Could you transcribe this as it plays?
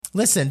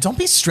Listen, don't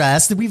be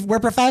stressed. We're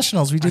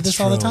professionals. We do this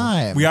all the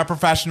time. We are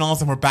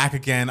professionals, and we're back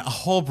again. A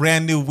whole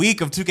brand new week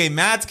of 2K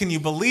Mats. Can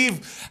you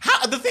believe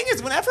how? The thing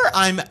is, whenever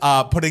I'm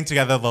putting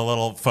together the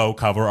little faux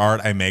cover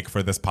art I make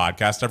for this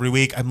podcast every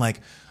week, I'm like,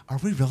 are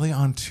we really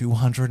on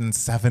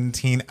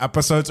 217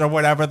 episodes or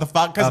whatever the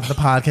fuck? Of the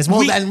podcast.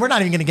 Well, and we're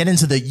not even going to get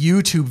into the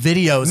YouTube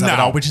videos of it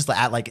all, which is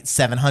at like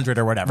 700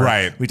 or whatever.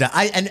 Right.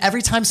 And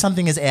every time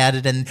something is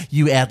added and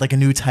you add like a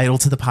new title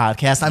to the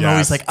podcast, I'm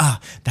always like,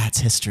 that's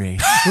history.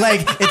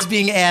 Like it's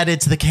being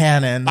added to the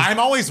canon. I'm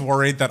always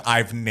worried that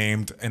I've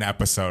named an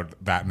episode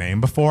that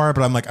name before,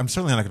 but I'm like, I'm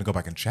certainly not going to go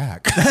back and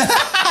check.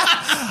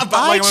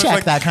 I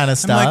check that kind of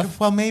stuff. I'm like,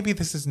 well, maybe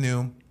this is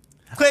new.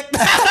 Click.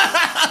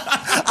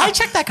 I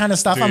check that kind of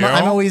stuff. I'm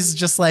always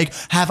just like,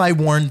 have I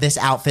worn this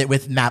outfit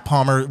with Matt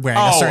Palmer wearing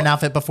a certain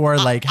outfit before?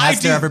 Like,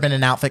 has there ever been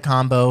an outfit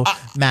combo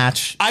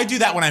match? I do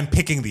that when I'm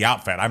picking the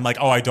outfit. I'm like,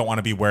 I don't want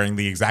to be wearing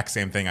the exact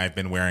same thing I've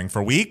been wearing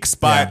for weeks,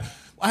 but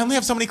I only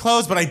have so many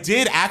clothes. But I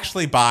did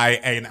actually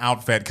buy an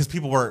outfit because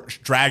people were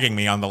dragging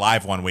me on the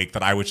live one week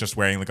that I was just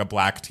wearing like a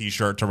black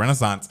t-shirt to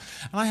Renaissance.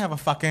 And I have a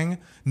fucking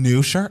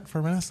new shirt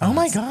for Renaissance. Oh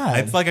my God.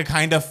 It's like a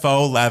kind of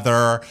faux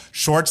leather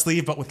short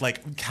sleeve, but with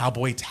like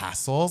cowboy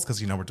tassels,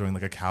 because we're doing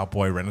like a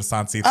cowboy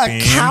Renaissance-y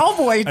theme. A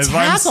cowboy tassel?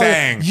 What I'm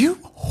saying. You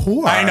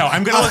whore. I know.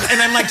 I'm gonna look, and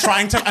I'm like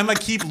trying to. I'm like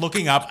keep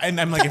looking up, and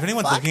I'm like, if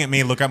anyone's looking at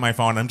me, look at my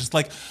phone. I'm just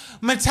like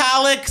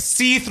metallic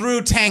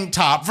see-through tank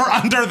top for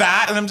under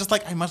that, and I'm just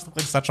like, I must look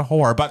like such a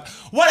whore. But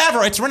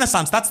whatever. It's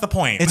Renaissance. That's the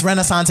point. It's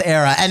Renaissance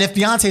era, and if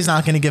Beyonce's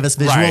not going to give us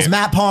visuals,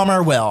 Matt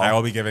Palmer will. I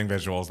will be giving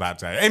visuals that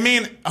day. I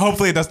mean,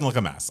 hopefully it doesn't look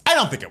a mess. I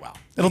don't think it will.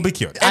 It'll be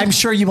cute. I'm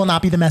sure you will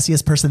not be the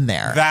messiest person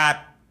there.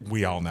 That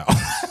we all know.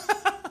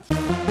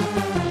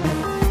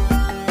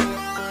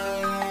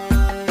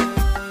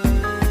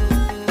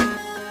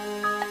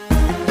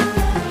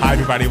 Hi,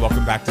 everybody.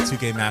 Welcome back to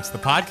 2K Mats, the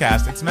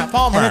podcast. It's Matt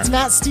Palmer. And it's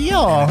Matt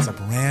Steele. And it's a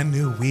brand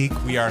new week.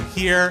 We are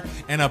here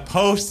in a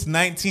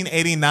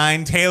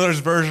post-1989 Taylor's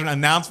Version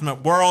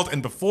announcement world.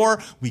 And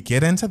before we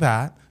get into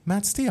that,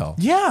 Matt Steele.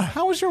 Yeah.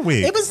 How was your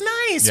week? It was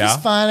nice. Yeah? It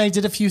was fun. I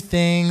did a few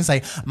things.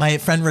 My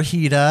friend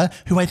Rahita,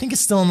 who I think is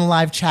still in the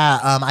live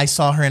chat, I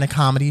saw her in a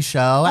comedy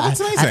show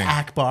at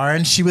Akbar,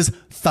 and she was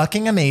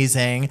fucking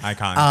amazing.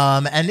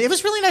 Icon. And it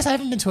was really nice. I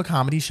haven't been to a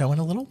comedy show in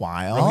a little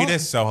while. Rahita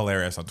is so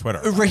hilarious on Twitter.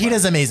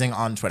 Rahita's amazing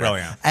on Twitter.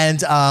 Brilliant.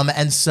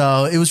 And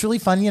so it was really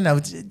fun,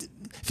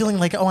 feeling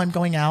like, I'm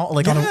going out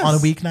like on a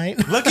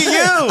weeknight. Look at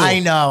you. I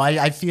know.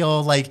 I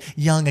feel like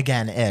young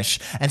again-ish.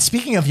 And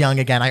speaking of young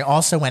again, I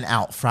also went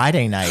out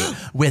Friday night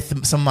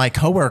with some of my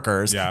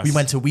coworkers. Yes. We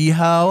went to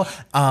WeHo.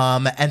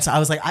 And so I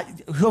was like,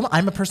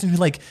 I'm a person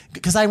who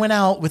because I went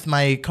out with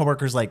my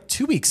coworkers like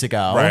 2 weeks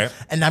ago. Right.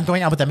 And I'm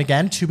going out with them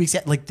again 2 weeks.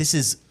 Like, this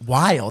is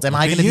wild. Am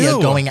I going to be a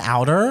going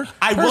outer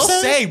I person? will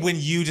say, when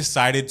you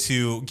decided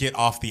to get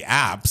off the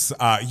apps,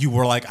 you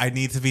were like, I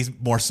need to be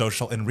more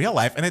social in real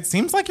life. And it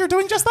seems like you're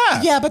doing just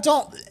that. Yeah, but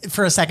don't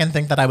for a second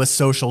think that I was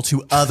social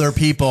to other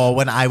people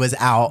when I was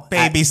out.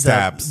 Baby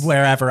steps.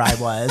 Wherever I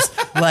was.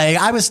 Like,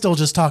 I was still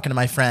just talking to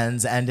my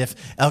friends. And if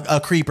a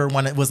creeper,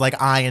 when it was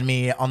like eyeing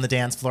me on the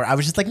dance floor, I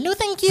was just like, no,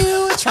 thank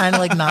you. Trying to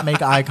like not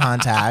make eye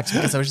contact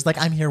because I was just like,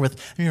 I'm here with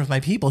my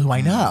people who I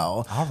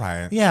know. All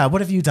right. Yeah.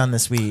 What have you done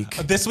this week?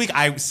 This week,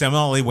 I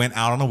similarly went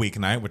out on a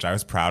weeknight, which I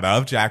was proud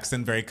of.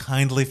 Jackson very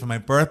kindly for my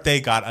birthday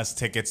got us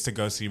tickets to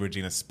go see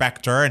Regina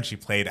Spektor, and she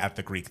played at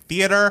the Greek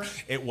Theater.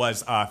 It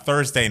was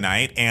Thursday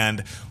night,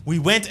 and we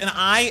went, and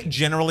I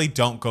generally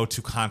don't go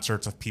to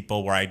concerts of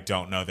people where I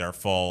don't know their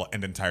full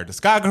and entire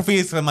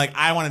discographies. So I'm like,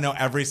 I want to know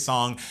every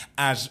song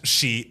as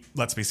she,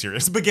 let's be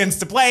serious, begins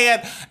to play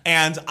it.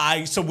 And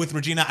so with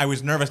Regina, I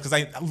was nervous because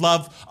I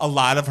love a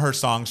lot of her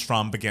songs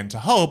from Begin to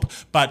Hope,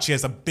 but she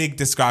has a big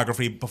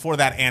discography before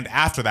that and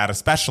after that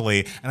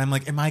especially. And I'm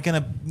like, am I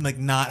going to like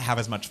not have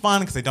as much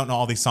fun because I don't know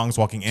all these songs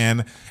walking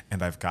in?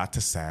 And I've got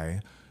to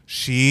say,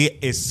 she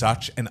is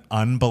such an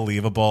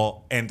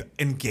unbelievable and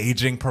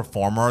engaging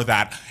performer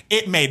that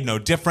it made no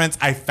difference.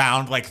 I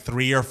found like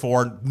 3 or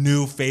 4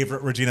 new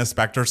favorite Regina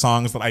Spektor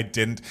songs that I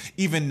didn't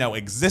even know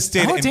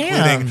existed,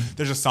 including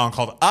there's a song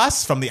called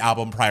Us from the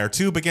album prior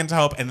to Begin to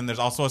Hope, and then there's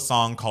also a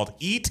song called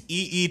Eat,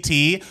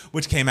 E-E-T,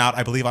 which came out,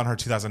 I believe, on her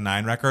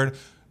 2009 record.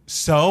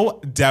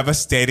 So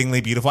devastatingly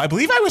beautiful. I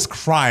believe I was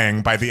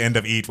crying by the end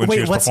of Eat when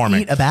she was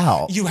performing. What's Eat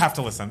about? You have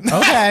to listen.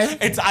 Okay.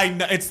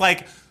 It's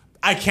like,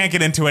 I can't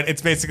get into it.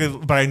 It's basically,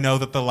 but I know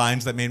that the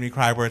lines that made me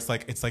cry where it's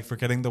like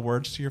forgetting the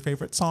words to your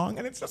favorite song.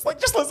 And it's just like,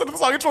 just listen to the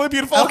song. It's really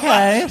beautiful.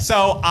 Okay.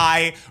 So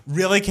I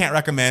really can't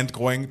recommend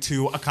going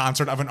to a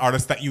concert of an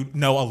artist that you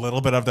know a little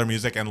bit of their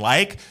music and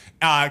like,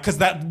 because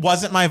that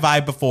wasn't my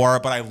vibe before,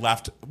 but I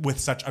left with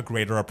such a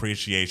greater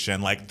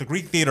appreciation. Like, the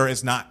Greek Theater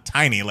is not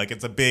tiny. Like,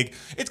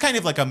 it's kind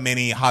of like a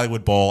mini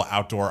Hollywood Bowl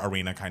outdoor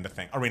arena kind of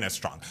thing. Arena is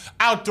strong.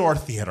 Outdoor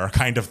theater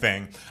kind of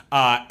thing.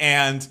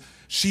 And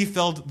she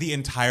filled the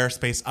entire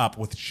space up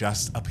with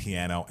just a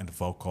piano and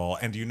vocal.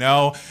 And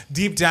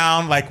deep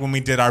down, like when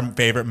we did our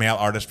favorite male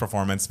artist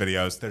performance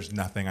videos, there's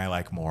nothing I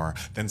like more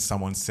than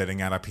someone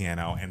sitting at a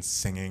piano and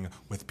singing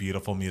with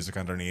beautiful music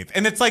underneath.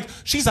 And it's like,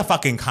 she's a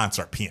fucking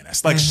concert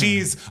pianist. Like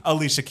she's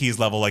Alicia Keys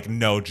level, like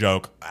no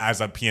joke,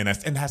 as a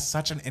pianist, and has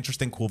such an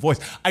interesting, cool voice.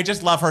 I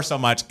just love her so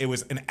much. It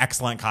was an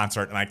excellent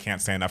concert, and I can't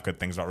say enough good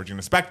things about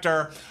Regina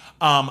Spektor.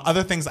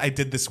 Other things I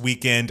did this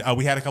weekend,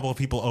 we had a couple of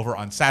people over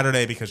on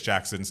Saturday because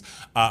Jackson's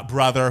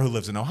brother, who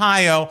lives in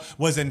Ohio,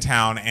 was in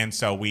town, and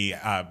so we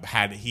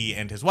had he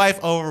and his wife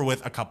over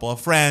with a couple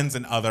of friends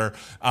and other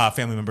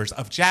family members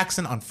of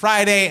Jackson on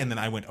Friday, and then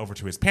I went over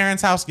to his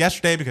parents' house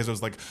yesterday because it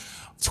was like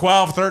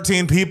 12,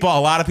 13 people, a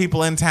lot of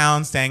people in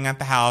town staying at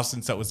the house.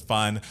 And so it was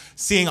fun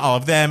seeing all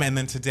of them. And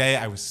then today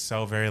I was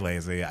so very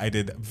lazy. I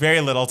did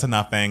very little to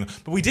nothing.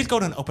 But we did go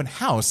to an open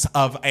house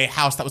of a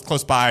house that was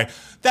close by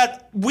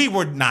that we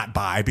would not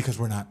buy because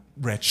we're not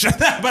rich.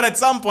 But at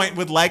some point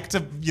would like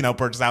to,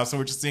 purchase a house. So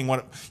we're just seeing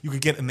what you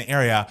could get in the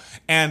area.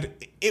 And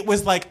it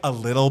was like a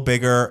little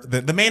bigger.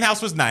 The main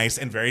house was nice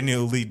and very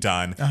newly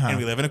done. And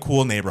we live in a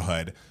cool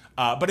neighborhood.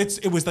 But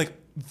it was like,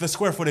 the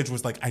square footage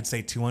was like, I'd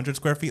say 200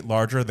 square feet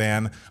larger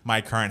than my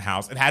current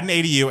house. It had an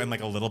ADU and like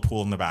a little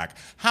pool in the back.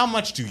 How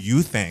much do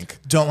you think?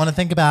 Don't want to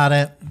think about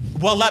it.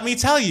 Well, let me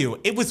tell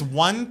you, it was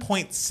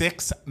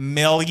 $1.6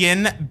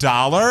 million. And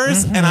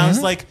I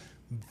was like,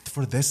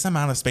 for this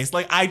amount of space,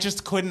 like I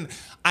just couldn't.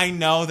 I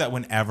know that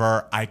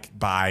whenever I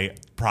buy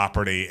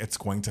property, it's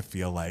going to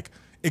feel like,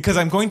 because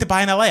I'm going to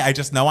buy in LA. I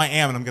just know I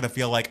am. And I'm going to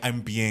feel like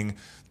I'm being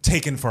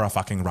taken for a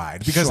fucking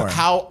ride because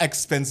how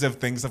expensive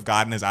things have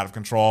gotten is out of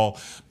control.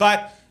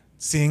 But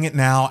seeing it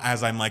now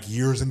as I'm like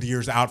years and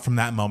years out from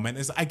that moment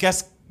is, I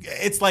guess,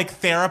 it's like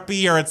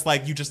therapy, or it's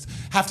like you just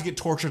have to get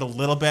tortured a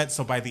little bit.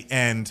 So by the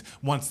end,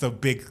 once the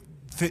big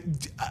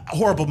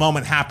horrible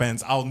moment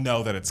happens, I'll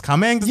know that it's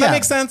coming. Does that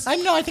make sense? I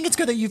know. I think it's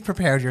good that you've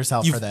prepared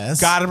yourself for this.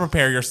 You've got to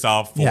prepare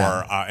yourself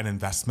for an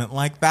investment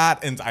like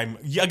that. And I'm,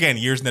 again,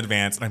 years in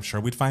advance, and I'm sure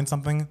we'd find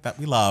something that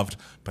we loved.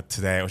 But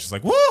today I was just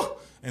like, woo!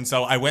 And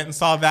so I went and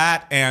saw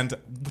that and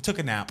took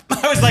a nap.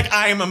 I was like,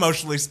 I am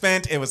emotionally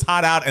spent. It was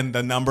hot out and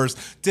the numbers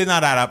did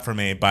not add up for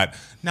me. But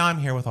now I'm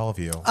here with all of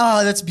you.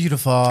 Oh, that's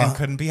beautiful. And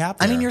couldn't be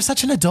happier. I mean, you're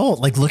such an adult,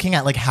 like looking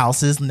at like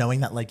houses, knowing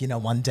that like,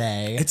 one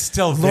day. It's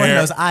still Lord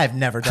knows I've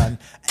never done.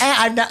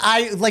 And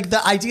I like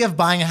the idea of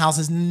buying a house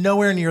is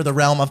nowhere near the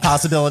realm of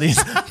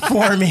possibilities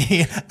for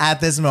me at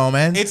this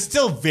moment. It's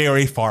still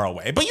very far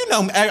away. But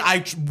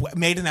I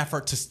made an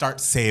effort to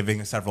start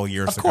saving several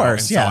years ago. Of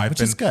course, and so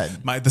which is good.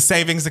 The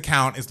savings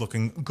account is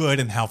looking good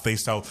and healthy.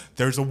 So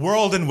there's a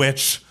world in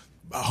which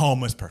a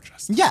home was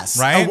purchased. Yes.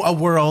 Right? A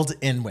world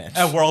in which.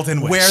 A world in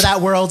which. Where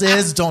that world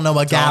is, don't know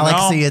what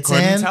galaxy it's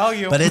couldn't in. Tell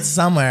you. But it's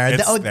somewhere.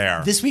 It's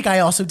there. This week I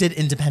also did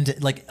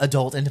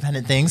adult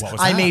independent things. What was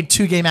I that? made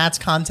 2 Gay Mats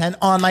content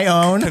on my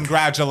own.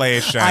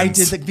 Congratulations. I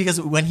did because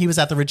when he was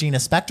at the Regina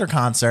Spektor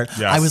concert,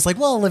 I was like,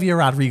 well, Olivia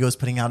Rodrigo's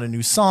putting out a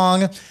new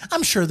song.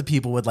 I'm sure the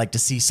people would like to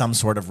see some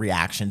sort of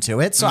reaction to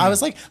it. So I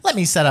was like, let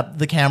me set up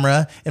the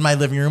camera in my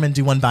living room and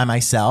do one by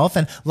myself.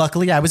 And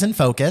luckily I was in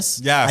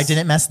focus. Yes. I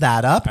didn't mess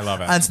that up. I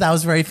love it. And so that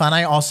was very fun.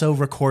 I also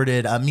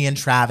recorded me and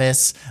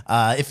Travis.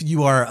 If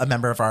you are a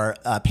member of our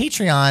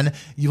Patreon,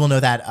 you will know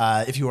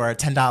that if you are a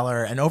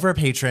 $10 and over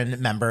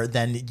patron member,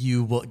 then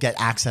you will get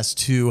access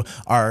to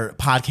our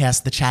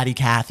podcast, The Chatty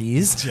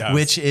Cathys,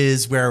 which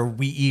is where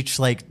we each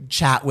like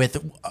chat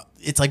with.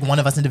 It's like one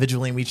of us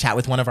individually and we chat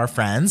with one of our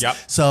friends. Yep.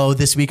 So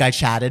this week I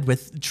chatted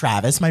with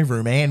Travis, my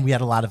roommate, and we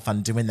had a lot of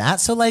fun doing that.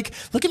 So like,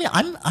 look at me.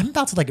 I'm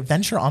about to like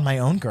venture on my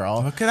own,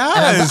 girl. Look at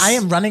us. I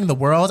am running the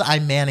world.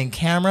 I'm manning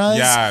cameras.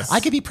 Yes. I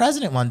could be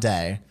president one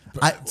day.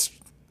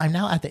 I'm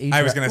now at the age.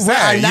 I was going to say.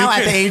 I'm now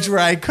at the age where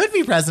I could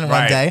be president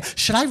one day.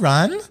 Should I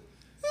run?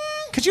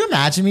 Could you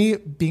imagine me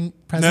being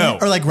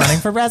president or like running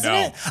for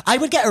president? No. I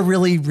would get a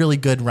really, really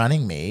good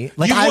running mate.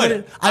 Like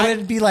I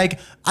would be like,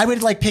 I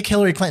would like pick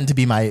Hillary Clinton to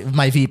be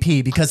my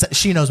VP because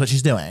she knows what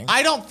she's doing.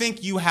 I don't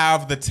think you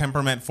have the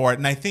temperament for it.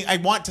 And I think I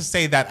want to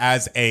say that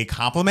as a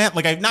compliment.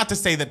 Like, not to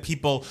say that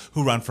people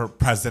who run for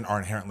president are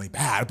inherently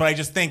bad, but I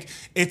just think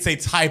it's a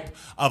type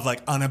of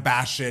like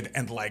unabashed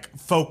and like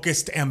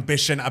focused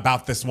ambition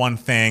about this one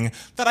thing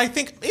that I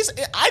think is,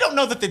 I don't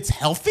know that it's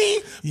healthy,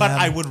 but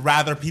I would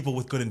rather people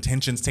with good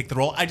intentions take the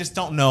role. I just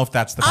don't know if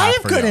that's the path I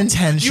have for good you.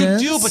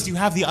 intentions. You do, but you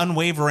have the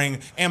unwavering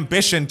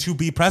ambition to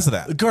be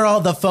president. Girl,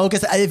 the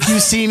focus, if you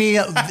see me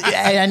in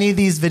any of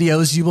these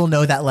videos, you will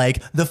know that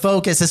like the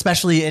focus,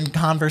 especially in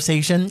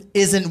conversation,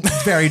 isn't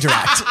very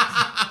direct.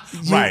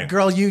 Right.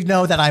 Girl, you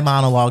know that I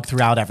monologue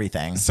throughout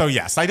everything. So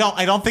yes, I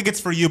don't think it's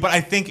for you, but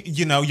I think,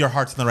 your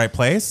heart's in the right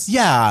place.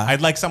 Yeah.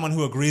 I'd like someone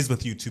who agrees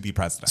with you to be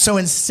president. So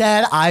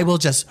instead, I will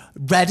just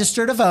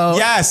register to vote.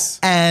 Yes.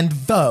 And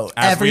vote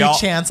every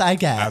chance I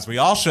get. As we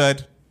all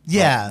should.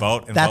 Yeah,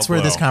 vote and that's vote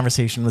where blue. this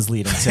conversation was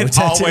leading to. It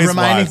to always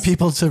reminding was.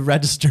 people to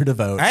register to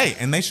vote. Hey,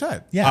 and they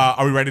should. Yeah.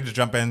 Are we ready to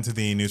jump into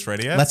the news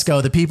radio? Let's go.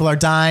 The people are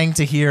dying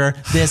to hear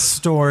this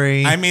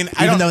story. I mean,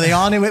 I even don't- though they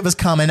all knew it was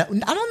coming, I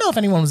don't know if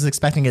anyone was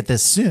expecting it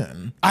this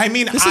soon. I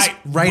mean, This is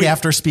right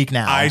after Speak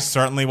Now. I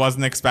certainly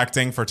wasn't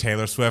expecting for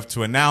Taylor Swift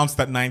to announce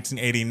that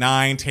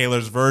 1989,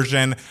 Taylor's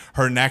version,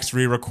 her next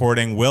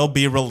re-recording, will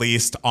be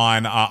released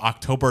on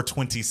October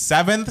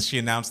 27th. She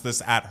announced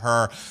this at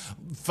her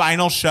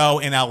final show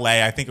in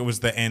LA. I think it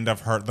was the end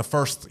of the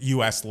first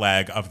US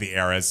leg of the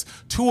Eras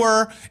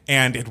tour,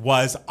 and it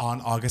was on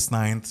August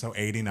 9th, so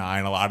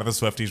 89. A lot of the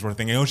Swifties were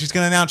thinking, oh, she's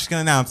going to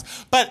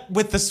announce. But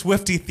with the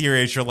Swiftie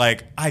theories, you're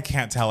like, I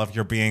can't tell if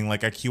you're being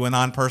like a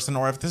QAnon person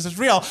or if this is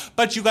real,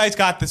 but you guys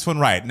got this one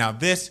right. Now,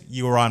 this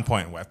you were on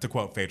point with, to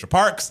quote Phaedra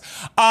Parks.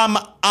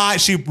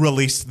 She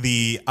released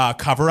the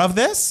cover of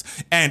this,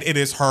 and it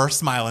is her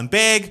smiling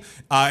big.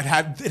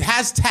 It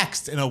has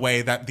text in a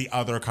way that the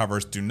other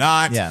covers do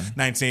not. Yeah.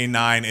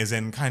 1989 is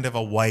in kind of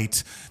a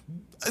white.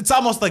 It's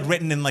almost like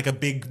written in like a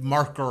big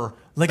marker.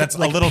 like that's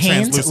like a little paint,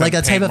 translucent, like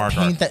a type of marker.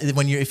 paint that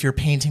if you're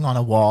painting on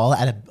a wall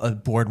at a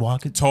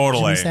boardwalk.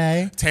 Totally. Should we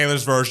say?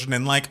 Taylor's version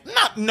in like,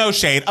 no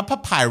shade, a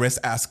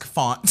papyrus-esque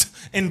font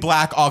in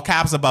black, all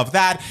caps above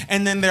that.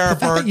 And then there The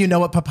fact that you know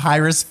what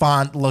papyrus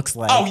font looks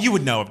like. Oh, you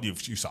would know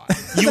if you saw it.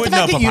 You the would fact know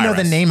that papyrus. you know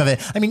the name of it.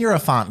 I mean, you're a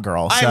font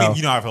girl. So. I mean,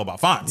 you know how I feel about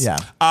fonts. Yeah.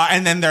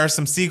 And then there are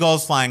some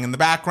seagulls flying in the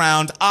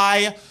background.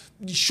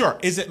 Sure,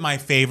 is it my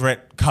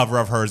favorite cover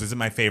of hers? Is it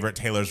my favorite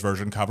Taylor's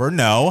version cover?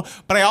 No.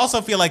 But I also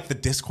feel like the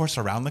discourse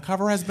around the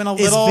cover has been a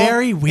little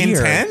very weird.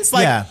 intense.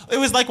 Like, Yeah. it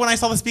was like when I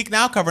saw the Speak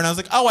Now cover and I was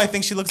like, oh, I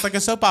think she looks like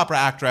a soap opera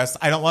actress.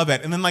 I don't love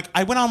it. And then like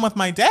I went on with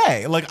my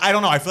day. Like, I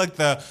don't know. I feel like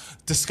the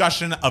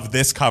discussion of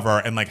this cover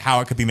and like how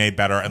it could be made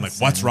better and like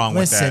what's wrong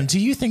with Listen, it. do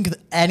you think that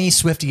any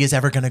Swiftie is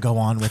ever going to go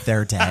on with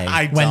their day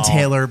I when don't.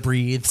 Taylor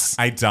breathes?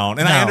 I don't.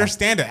 And No. I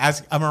understand it.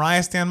 As a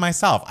Mariah stan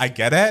myself, I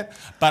get it.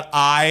 But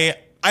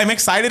I'm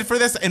excited for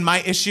this, and my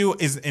issue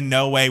is in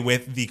no way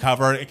with the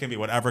cover. It can be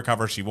whatever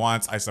cover she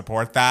wants. I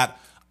support that.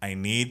 I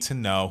need to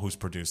know who's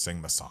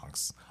producing the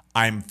songs.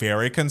 I'm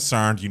very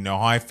concerned. You know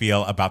how I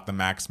feel about the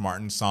Max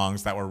Martin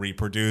songs that were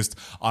reproduced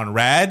on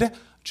Red.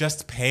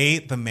 Just pay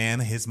the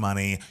man his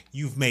money.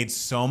 You've made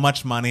so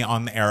much money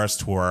on the Eras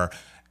tour.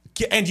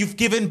 And you've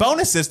given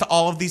bonuses to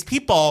all of these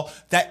people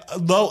that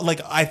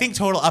I think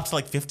total up to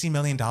like $50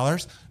 million.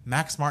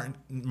 Max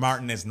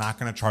Martin is not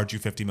going to charge you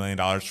 $50 million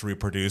to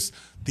reproduce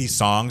these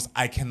songs.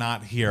 I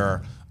cannot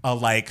hear a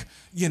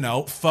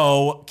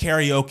faux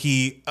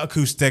karaoke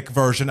acoustic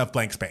version of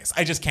Blank Space.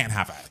 I just can't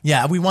have it.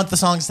 Yeah, we want the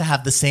songs to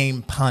have the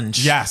same punch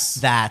Yes.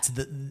 that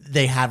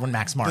they had when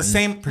Max Martin The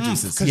same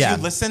produces. because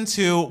you listen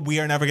to "We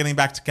Are Never Getting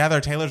Back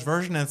Together," Taylor's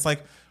version, and it's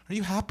like, are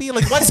you happy?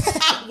 Like,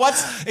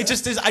 what's? It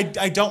just is. I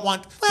don't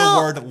want the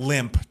word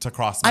limp to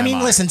cross my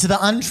mind. Listen, to the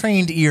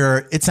untrained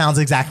ear, it sounds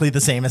exactly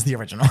the same as the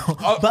original.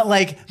 But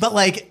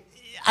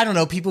I don't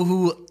know, people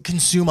who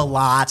consume a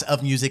lot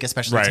of music,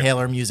 especially Right.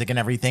 Taylor music and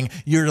everything,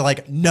 you're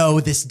like, no,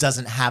 this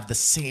doesn't have the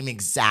same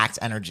exact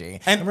energy.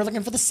 And we're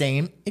looking for the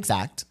same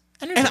exact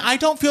energy. And I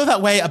don't feel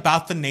that way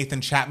about the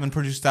Nathan Chapman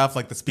produced stuff,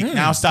 like the Speak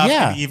Now stuff,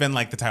 yeah. and even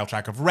like the title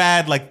track of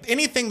Red, like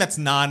anything that's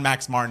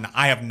non-Max Martin.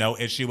 I have no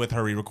issue with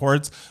her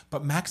re-records,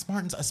 but Max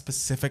Martin's a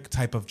specific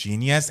type of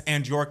genius,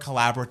 and your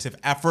collaborative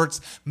efforts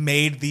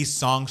made these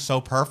songs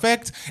so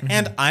perfect.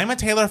 And I'm a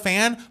Taylor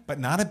fan, but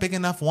not a big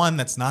enough one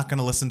that's not going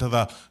to listen to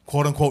the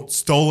quote-unquote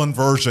stolen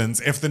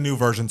versions if the new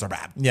versions are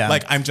bad. Yeah.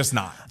 Like, I'm just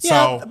not.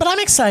 Yeah, So but I'm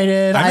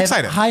excited. I'm I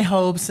excited. have high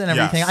hopes and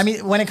everything. Yes. I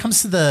mean, when it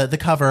comes to the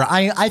cover,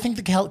 I think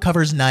the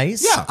cover's nice.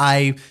 Yeah.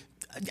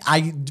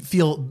 I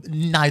feel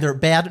neither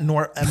bad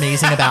nor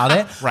amazing about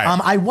it. Right.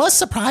 I was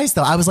surprised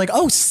though. I was like,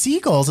 oh,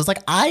 Seagulls. It's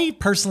like, I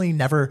personally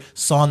never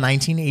saw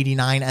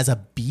 1989 as a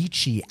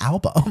beachy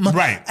album.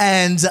 Right.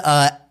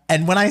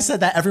 And when I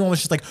said that, everyone was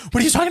just like,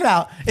 what are you talking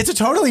about? It's a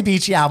totally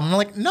beachy album. I'm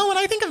like, no, when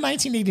I think of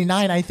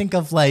 1989, I think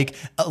of like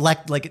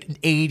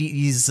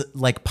 80s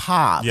like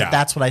pop. Yeah.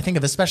 That's what I think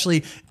of,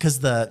 especially because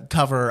the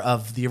cover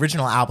of the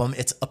original album,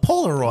 it's a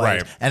Polaroid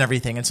Right. and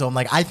everything. And so I'm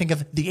like, I think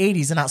of the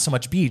 80s and not so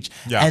much beach.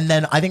 Yeah. And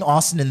then I think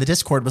Austin in the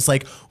Discord was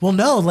like, well,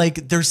 no,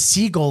 like there's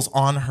seagulls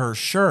on her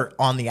shirt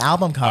on the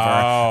album cover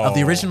of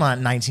the original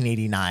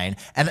 1989.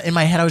 And in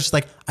my head, I was just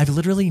like, I've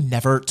literally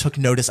never took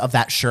notice of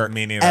that shirt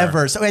Me neither.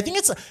 ever. So I think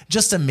it's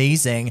just amazing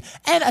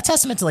and a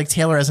testament to like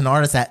Taylor as an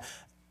artist that,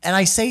 and I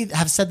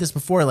have said this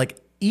before, like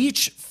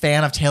each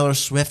fan of Taylor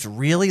Swift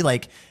really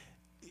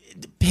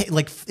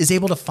is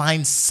able to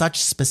find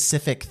such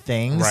specific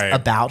things Right.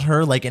 about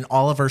her, like in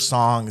all of her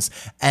songs.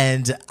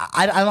 And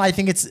I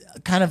think it's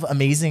kind of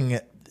amazing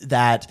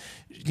that,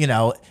 you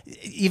know,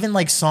 even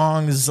like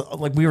songs,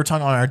 like we were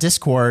talking on our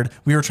Discord,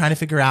 we were trying to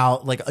figure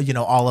out, like, you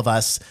know, all of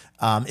us,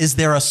 is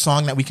there a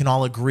song that we can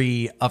all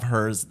agree of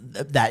hers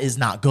that is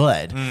not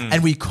good?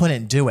 And we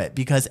couldn't do it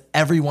because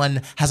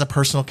everyone has a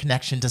personal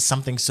connection to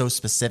something so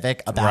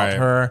specific about Right.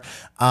 her.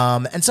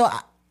 And so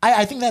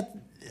I think that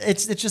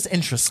it's just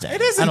interesting.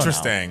 It is I don't know.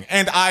 interesting.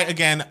 And I,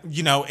 again,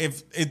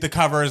 if the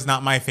cover is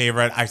not my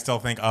favorite, I still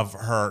think of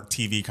her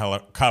TV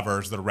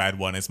covers. The red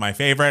one is my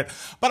favorite.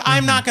 But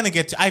I'm not going to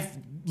get to... I've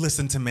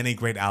listened to many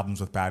great albums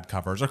with bad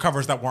covers or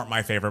covers that weren't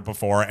my favorite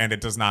before, and it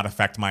does not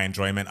affect my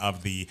enjoyment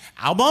of the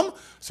album.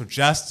 So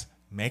just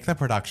make the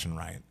production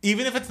right.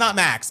 Even if it's not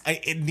Max,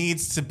 it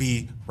needs to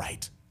be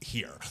right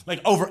here.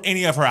 Like over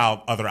any of her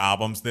other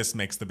albums, this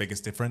makes the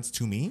biggest difference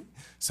to me.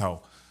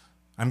 So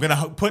I'm going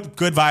to put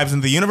good vibes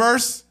in the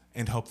universe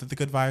and hope that the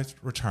good vibes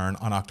return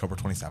on October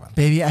 27th.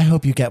 Baby, I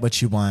hope you get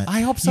what you want. I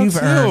hope so, You've too.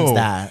 earned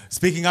that.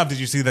 Speaking of, did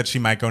you see that she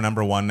might go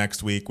 #1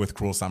 next week with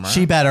Cruel Summer?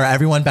 She better.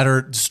 Everyone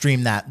better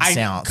stream that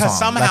sound. Because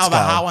somehow Let's the go.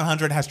 Hot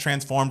 100 has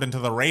transformed into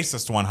the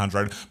racist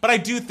 100. But I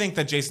do think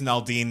that Jason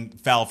Aldean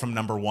fell from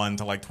 #1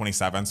 to like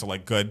 27. So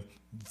like good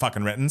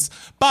fucking riddance.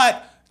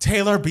 But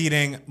Taylor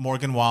beating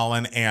Morgan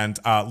Wallen and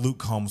Luke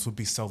Combs would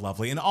be so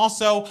lovely. And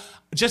also,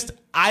 just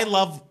I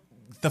love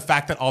the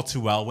fact that All Too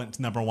Well went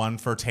to #1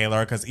 for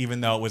Taylor, because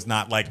even though it was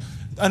not like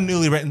a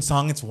newly written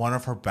song, it's one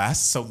of her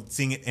best. So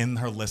seeing it in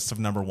her list of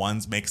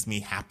 #1s makes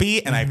me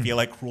happy. And I feel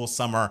like Cruel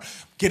Summer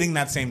getting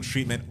that same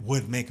treatment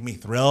would make me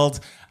thrilled.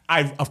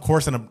 Of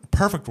course, in a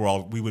perfect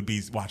world, we would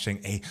be watching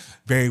a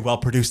very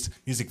well-produced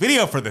music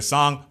video for this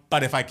song.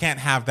 But if I can't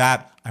have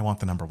that, I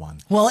want the #1.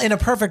 Well, in a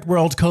perfect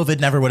world,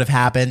 COVID never would have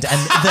happened, and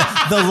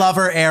the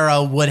Lover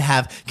era would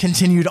have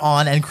continued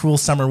on, and Cruel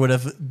Summer would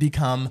have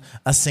become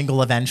a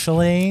single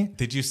eventually.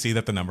 Did you see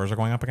that the numbers are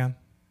going up again?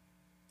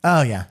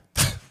 Oh yeah,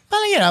 but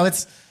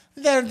it's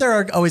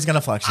they're always going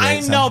to fluctuate. I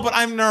know, but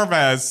I'm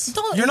nervous.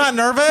 You're not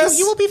nervous?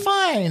 You will be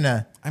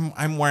fine.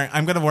 I'm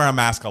going to wear a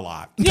mask a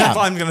lot. Yeah. That's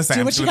all I'm going to say.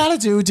 Do what you got to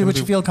do. Do what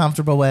you feel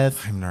comfortable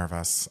with. I'm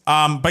nervous.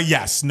 But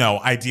yes, no,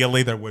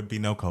 ideally there would be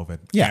no COVID.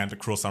 Yeah. And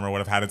Cruel Summer would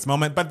have had its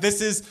moment. But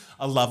this is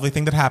a lovely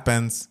thing that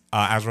happens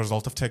as a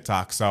result of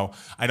TikTok. So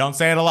I don't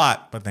say it a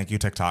lot, but thank you,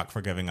 TikTok,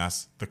 for giving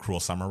us the Cruel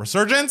Summer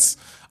resurgence.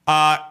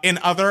 In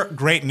other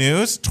great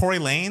news, Tory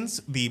Lanez,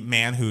 the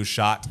man who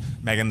shot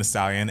Megan Thee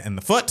Stallion in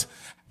the foot,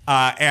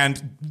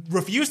 and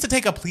refused to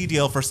take a plea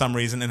deal for some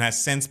reason, and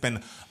has since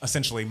been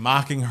essentially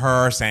mocking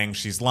her, saying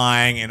she's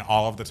lying, and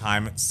all of the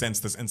time since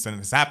this incident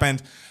has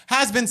happened,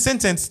 has been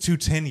sentenced to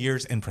 10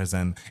 years in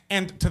prison.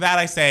 And to that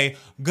I say,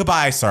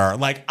 goodbye, sir.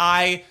 Like,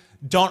 I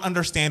don't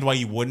understand why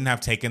you wouldn't have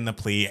taken the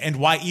plea, and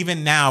why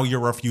even now you're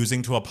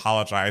refusing to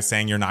apologize,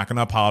 saying you're not going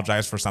to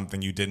apologize for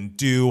something you didn't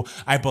do.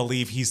 I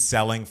believe he's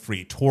selling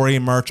free Tory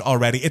merch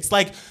already. It's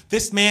like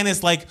this man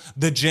is like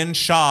the Jen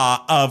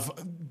Shah of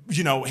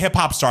hip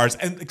hop stars,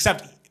 and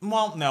except,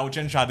 well, no,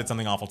 Jen Shah did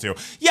something awful too.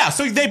 Yeah,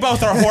 so they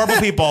both are horrible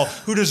people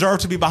who deserve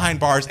to be behind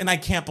bars, and I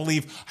can't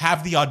believe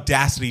have the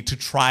audacity to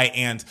try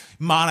and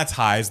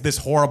monetize this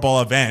horrible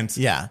event.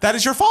 Yeah. That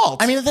is your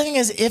fault. I mean, the thing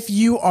is, if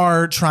you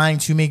are trying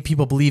to make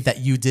people believe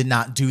that you did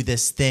not do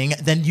this thing,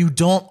 then you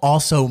don't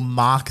also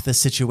mock the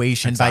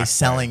situation by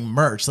selling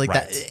merch. Like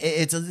Right. that,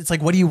 it's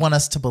like, what do you want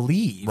us to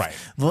believe? Right.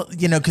 Well,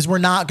 because we're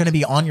not going to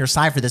be on your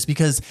side for this,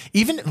 because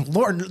even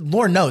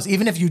Lord knows,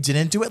 even if you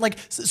didn't do it, like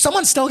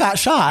someone still got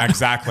shot.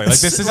 Exactly. Like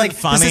this isn't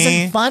funny. This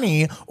isn't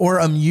funny or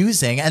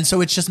amusing, and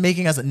so it's just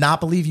making us not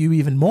believe you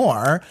even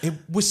more. It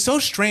was so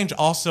strange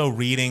also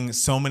reading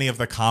so many of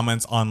the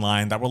comments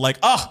online that were like,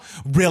 oh,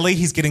 really?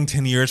 He's getting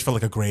 10 years for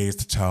like a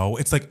grazed toe.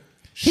 It's like,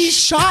 He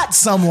shot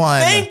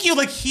someone. thank you.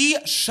 Like, he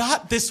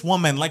shot this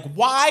woman. Like,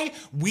 why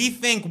we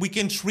think we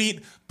can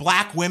treat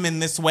black women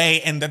this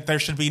way and that there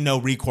should be no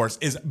recourse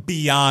is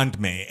beyond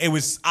me.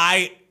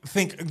 I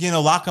think,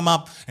 lock them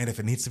up. And if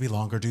it needs to be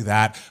longer, do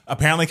that.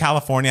 Apparently,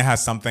 California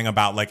has something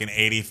about like an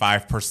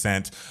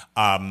 85%,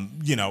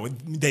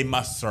 they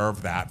must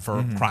serve that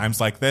for crimes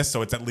like this.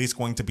 So it's at least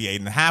going to be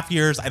 8.5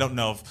 years. I don't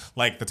know if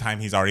like the time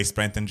he's already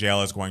spent in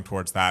jail is going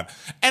towards that.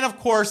 And of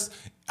course,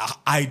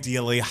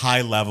 ideally,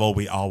 high level,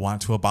 we all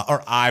want to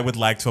or I would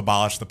like to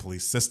abolish the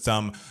police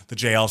system, the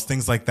jails,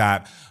 things like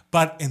that.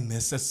 But in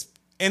this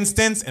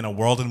instance, in a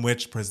world in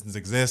which prisons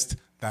exist,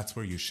 that's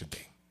where you should be.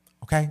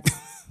 Okay?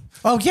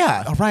 Oh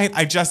yeah. All right.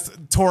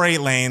 Tory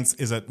Lanez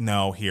is a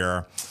no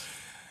here.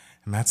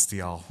 Matt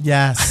Steele.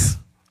 Yes.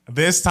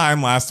 This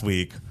time last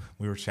week,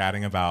 we were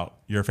chatting about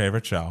your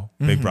favorite show,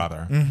 Big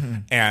Brother.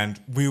 And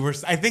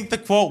I think the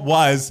quote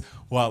was,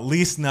 well, at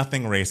least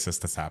nothing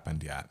racist has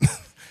happened yet.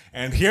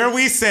 And here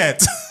we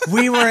sit.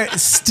 We were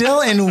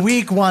still in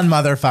week 1,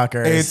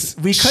 motherfuckers.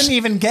 We couldn't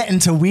even get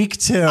into week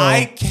 2.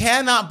 I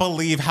cannot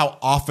believe how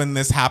often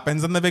this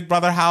happens in the Big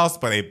Brother house,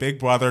 but a Big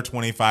Brother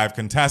 25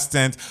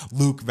 contestant,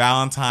 Luke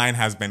Valentine,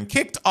 has been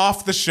kicked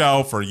off the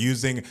show for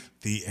using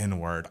the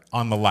N-word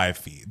on the live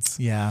feeds.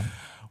 Yeah.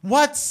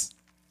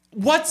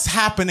 What's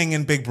happening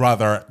in Big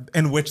Brother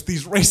in which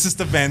these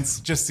racist events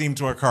just seem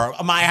to occur?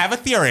 I have a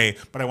theory,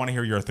 but I want to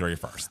hear your theory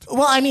first.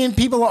 Well, I mean,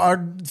 people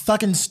are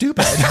fucking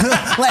stupid.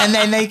 And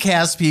then they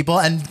cast people,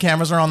 and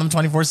cameras are on them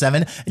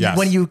 24/7. Yes.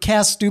 When you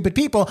cast stupid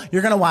people,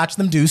 you're going to watch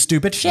them do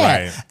stupid shit.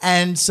 Right.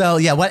 And so,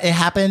 yeah, it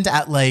happened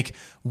at like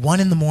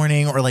 1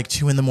 a.m. or like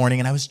 2 a.m,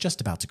 and I was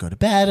just about to go to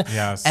bed.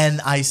 Yes. And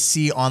I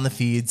see on the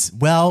feeds,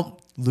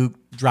 Luke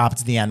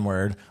dropped the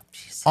N-word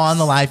on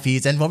the live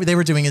feeds. And what they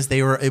were doing is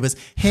it was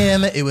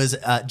him, it was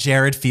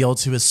Jared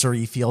Fields, who is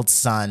Suri Fields'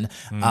 son,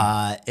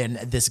 and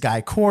this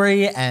guy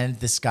Corey, and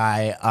this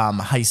guy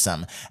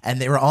Heisem.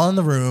 And they were all in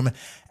the room,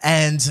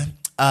 and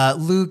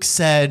Luke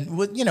said,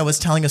 was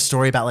telling a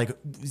story about I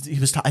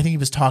think he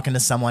was talking to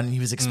someone, and he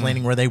was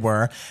explaining where they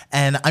were.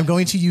 And I'm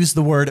going to use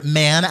the word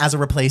man as a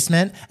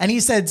replacement. And he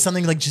said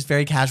something like just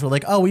very casual,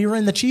 like, oh, we were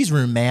in the cheese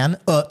room, man.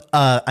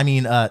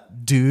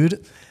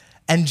 Dude.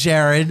 And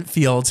Jared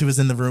Fields, who was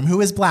in the room,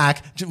 who is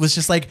black, was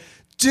just like,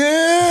 dude,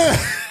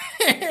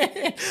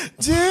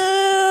 dude.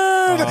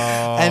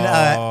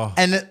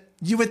 And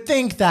you would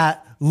think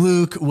that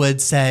Luke would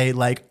say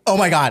like, oh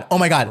my God,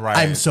 right.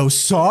 I'm so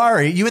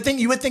sorry. You would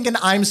think an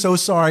I'm so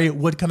sorry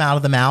would come out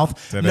of the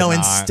mouth. No,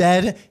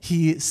 instead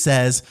he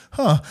says,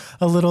 a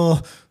little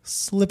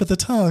slip of the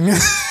tongue.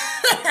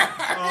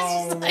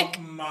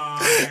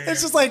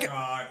 It's just like,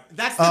 God.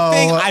 That's the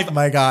thing. I've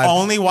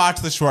only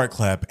watched the short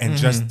clip, and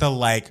just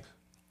the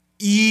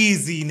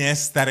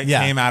easiness that it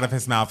came out of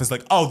his mouth is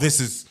like, oh, this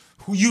is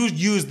you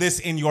use this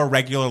in your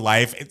regular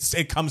life.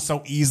 It comes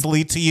so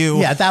easily to you.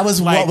 Yeah, that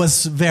was what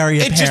was very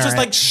apparent. It just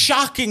was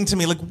shocking to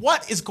me.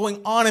 What is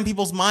going on in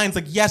people's minds?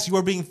 Yes, you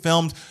are being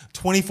filmed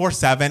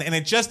 24/7, and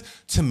it just,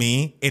 to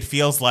me, it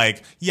feels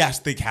like, yes,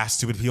 they cast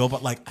stupid people,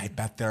 but I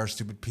bet there are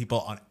stupid people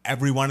on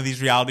every one of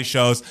these reality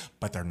shows,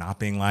 but they're not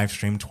being live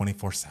streamed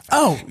 24/7.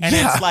 Oh, and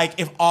it's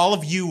if all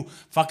of you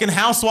fucking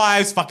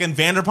housewives, fucking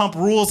Vanderpump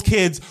Rules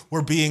kids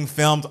were being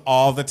filmed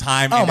all the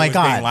time, and being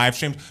live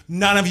streamed,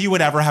 none of you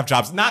would ever have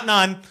jobs. Not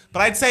none,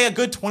 but I'd say a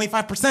good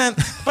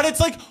 25%. But it's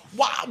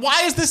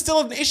why is this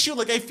still an issue?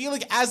 I feel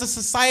as a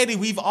society,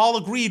 we've all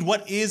agreed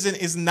what is and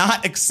is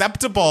not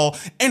acceptable,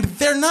 and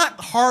they're not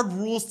hard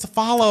rules to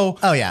follow.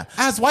 Oh, yeah.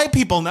 As white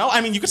people know. I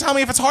mean, you can tell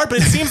me if it's hard, but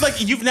it seems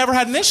like you've never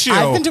had an issue.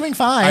 I've been doing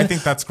fine. I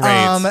think that's great.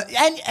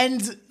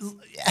 And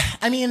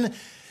I mean,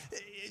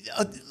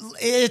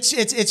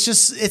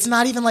 it's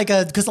not even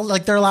because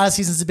there are a lot of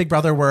seasons of Big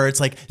Brother where it's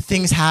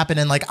things happen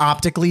and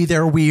optically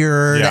they're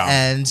weird,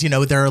 and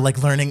there are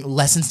learning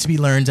lessons to be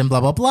learned and blah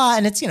blah blah,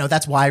 and it's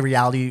that's why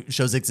reality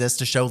shows exist,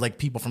 to show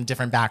people from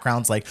different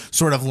backgrounds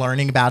sort of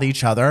learning about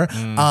each other.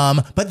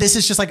 But this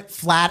is just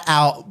flat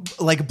out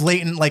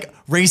blatant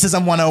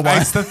racism 101.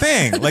 That's the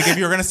thing. If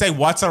you're gonna say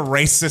what's a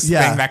racist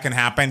thing that can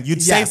happen,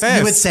 you'd say this.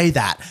 You would say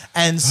that.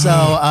 And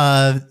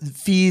so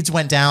feeds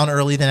went down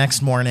early the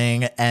next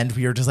morning, and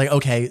we were just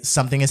okay,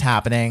 something is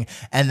happening.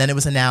 And then it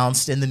was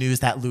announced in the news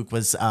that Luke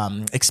was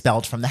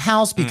expelled from the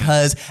house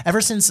because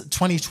ever since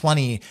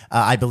 2020,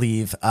 I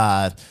believe,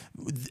 there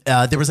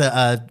was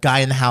a guy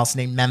in the house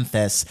named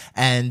Memphis,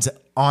 and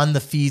on the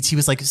feeds he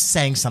was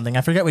saying something.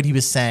 I forget what he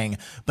was saying,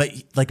 but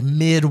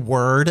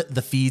mid-word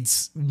the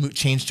feeds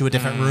changed to a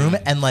different room,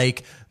 and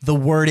the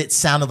word, it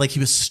sounded like he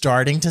was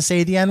starting to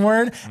say the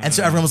N-word, and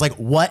so everyone was like,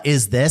 what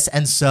is this?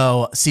 And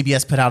so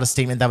CBS put out a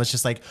statement that was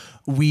just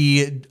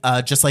we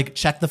just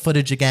checked the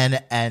footage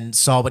again and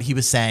saw what he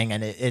was saying,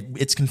 and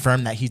it's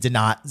confirmed that he did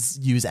not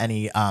use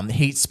any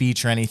hate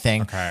speech or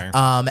anything. Okay.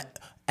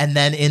 And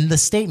then in the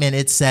statement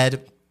it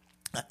said,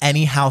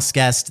 any house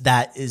guest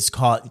that is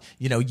caught,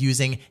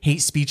 using hate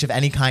speech of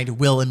any kind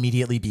will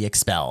immediately be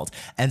expelled.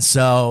 And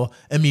so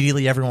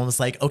immediately everyone was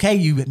like, okay,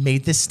 you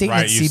made this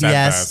statement,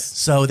 CBS.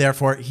 So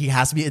therefore he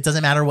has to be, it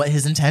doesn't matter what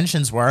his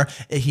intentions were,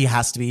 he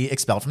has to be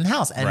expelled from the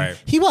house. And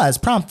he was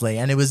promptly,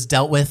 and it was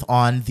dealt with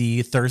on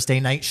the Thursday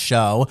night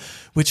show,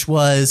 which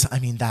was, I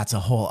mean, that's a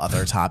whole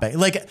other topic.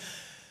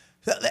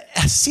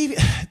 See,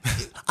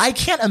 I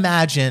can't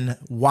imagine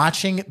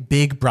watching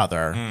Big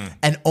Brother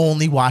and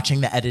only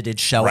watching the edited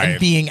show and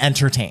being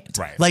entertained.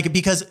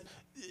 Because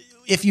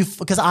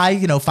because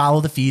I,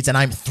 follow the feeds and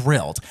I'm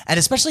thrilled. And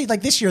especially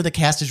this year, the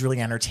cast is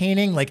really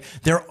entertaining.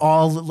 They're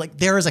all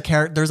there's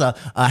a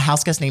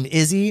house guest named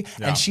Izzy,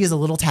 and she is a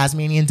little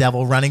Tasmanian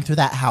devil running through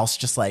that house,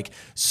 just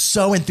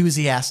so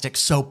enthusiastic,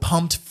 so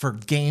pumped for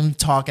game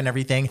talk and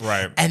everything.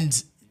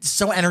 And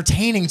so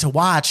entertaining to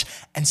watch.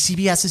 And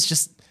CBS is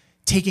just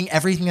taking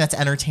everything that's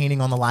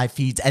entertaining on the live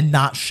feeds and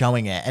not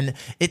showing it. And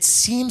it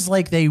seems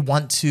like they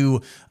want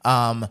to,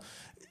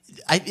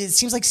 it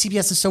seems like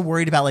CBS is so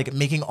worried about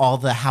making all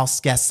the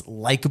house guests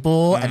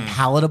likable and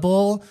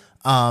palatable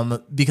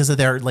because of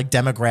their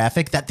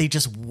demographic, that they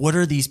just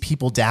water these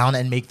people down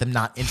and make them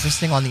not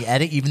interesting on the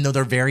edit, even though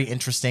they're very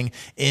interesting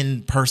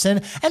in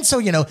person. And so,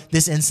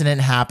 this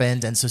incident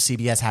happened, and so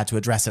CBS had to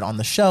address it on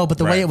the show, but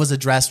the way it was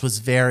addressed was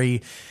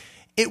very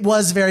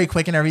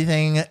quick and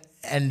everything.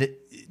 And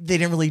they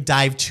didn't really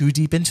dive too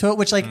deep into it,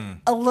 which a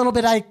little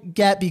bit I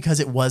get because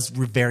it was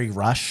very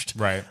rushed.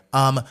 But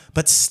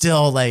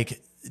still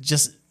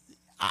just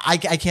I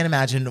can't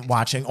imagine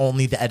watching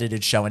only the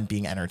edited show and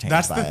being entertained.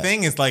 That's the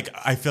thing is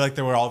I feel like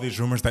there were all these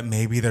rumors that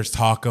maybe there's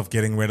talk of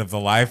getting rid of the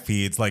live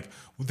feeds.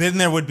 then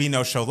there would be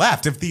no show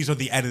left if these are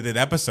the edited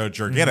episodes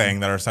you're getting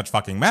that are such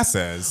fucking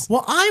messes.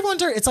 Well, I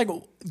wonder, it's like,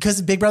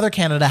 because Big Brother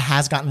Canada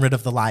has gotten rid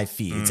of the live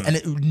feeds,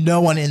 and no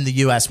one in the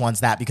US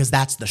wants that because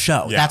that's the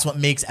show. Yeah. That's what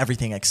makes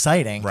everything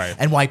exciting, Right.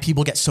 and why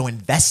people get so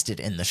invested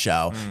in the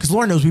show. Because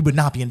Laura knows we would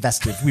not be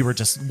invested if we were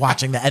just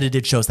watching the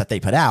edited shows that they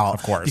put out.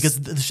 Of course. Because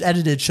the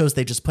edited shows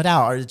they just put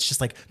out are, it's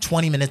just like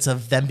 20 minutes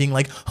of them being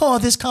like, oh,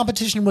 this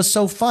competition was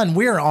so fun.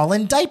 We're all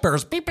in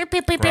diapers, beep, beep,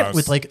 beep, beep, beep, Gross.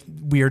 with like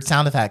weird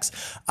sound effects.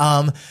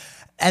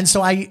 And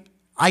so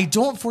I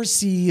don't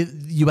foresee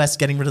US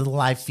getting rid of the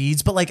live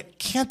feeds, but like,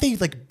 can't they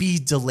like be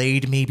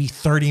delayed maybe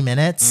 30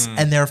 minutes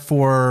and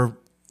therefore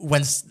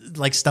when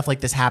like stuff like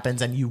this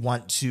happens and you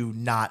want to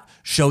not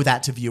show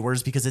that to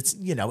viewers because it's,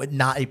 you know,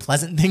 not a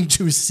pleasant thing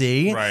to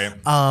see. Right.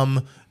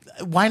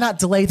 Why not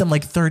delay them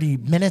like 30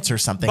 minutes or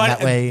something? But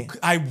that way.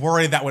 I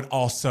worry that would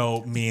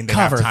also mean they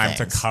Cover have time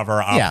things. to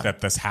cover up Yeah. that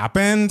this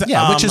happened.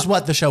 Yeah, which is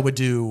what the show would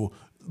do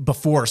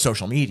before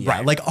social media.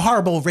 Right. Like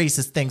horrible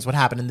racist things would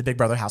happen in the Big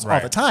Brother house all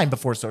Right. the time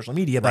before social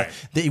media, but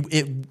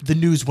Right. the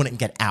news wouldn't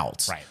get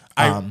out. Right.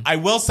 I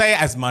will say,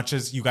 as much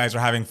as you guys are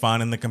having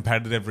fun in the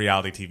competitive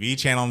reality TV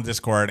channel in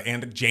Discord,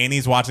 and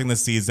Janie's watching the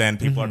season,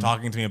 people are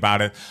talking to me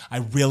about it. I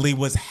really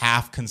was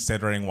half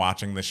considering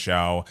watching the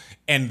show,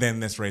 and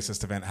then this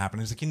racist event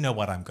happened. He's like, you know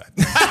what, I'm good.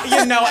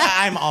 You know,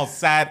 I'm all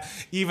set.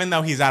 Even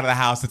though he's out of the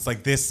house, it's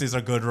like, this is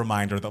a good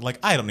reminder that, like,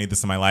 I don't need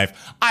this in my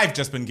life. I've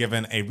just been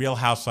given a Real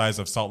Housewives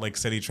of Salt Lake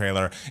City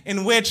trailer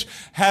in which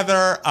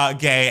Heather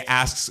Gay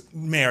asks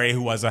Mary,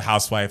 who was a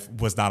housewife,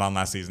 was not on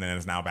last season and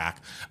is now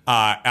back,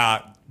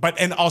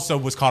 and also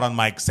was caught on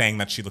mic saying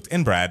that she looked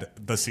inbred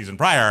the season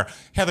prior.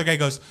 Heather Gay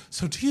goes,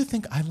 so do you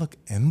think I look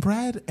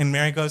inbred? And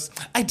Mary goes,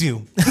 I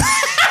do.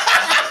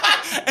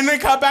 And they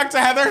cut back to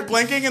Heather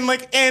blinking and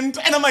like, and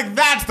I'm like,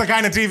 that's the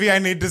kind of TV I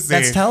need to see.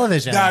 That's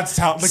television. That's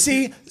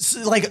See,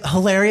 like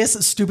hilarious,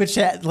 stupid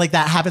shit like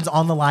that happens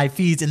on the live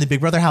feeds in the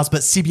Big Brother house,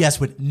 but CBS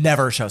would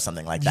never show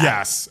something like that.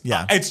 Yes.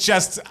 Yeah. It's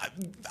just,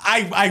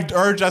 I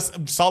urge us,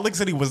 Salt Lake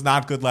City was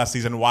not good last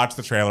season. Watch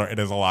the trailer. It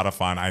is a lot of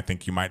fun. I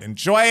think you might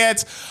enjoy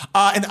it.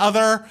 And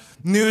other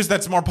news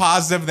that's more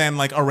positive than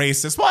like a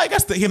racist, well, I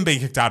guess him being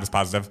kicked out is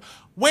positive.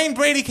 Wayne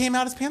Brady came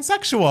out as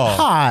pansexual.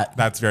 Hot.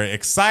 That's very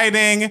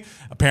exciting.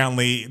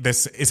 Apparently,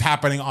 this is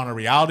happening on a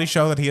reality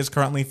show that he is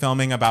currently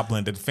filming about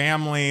blended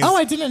families. Oh,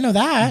 I didn't know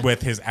that.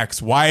 With his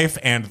ex-wife,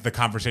 and the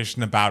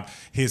conversation about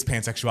his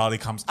pansexuality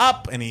comes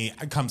up, and he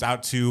comes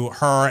out to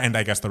her and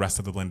I guess the rest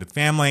of the blended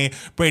family.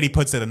 Brady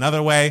puts it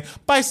another way: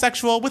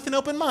 bisexual with an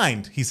open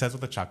mind, he says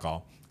with a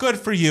chuckle. Good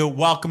for you.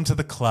 Welcome to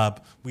the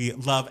club. We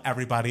love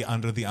everybody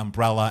under the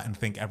umbrella and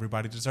think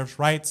everybody deserves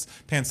rights.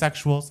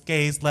 Pansexuals,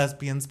 gays,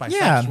 lesbians,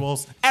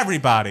 bisexuals,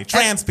 everybody,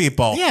 trans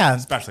people. Yeah.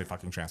 Especially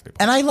fucking trans people.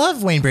 And I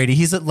love Wayne Brady.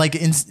 He's like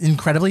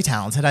incredibly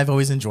talented. I've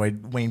always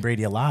enjoyed Wayne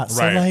Brady a lot.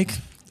 So Right. like,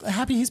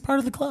 happy he's part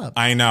of the club.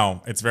 I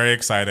know. It's very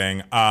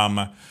exciting.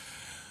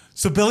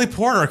 So Billy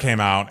Porter came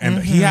out and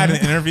he had an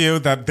interview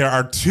that there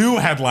are two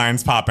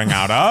headlines popping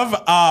out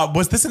of.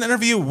 Was this an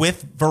interview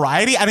with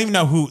Variety? I don't even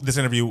know who this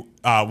interview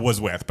was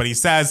with, but he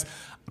says,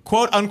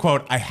 quote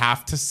unquote, I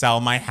have to sell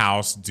my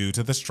house due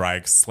to the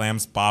strikes,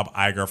 slams Bob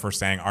Iger for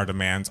saying our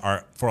demands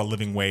are for a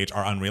living wage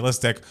are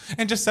unrealistic,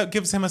 and just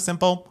gives him a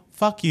simple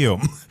fuck you.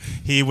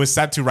 He was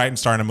set to write and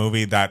star in a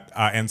movie that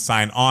and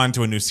sign on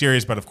to a new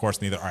series, but of course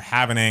neither are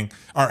happening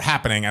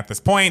at this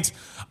point.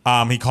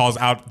 He calls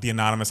out the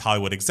anonymous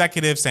Hollywood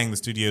executive, saying the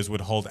studios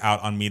would hold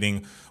out on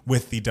meeting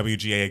with the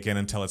WGA again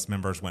until its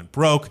members went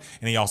broke.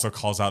 And he also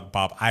calls out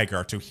Bob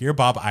Iger. To hear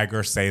Bob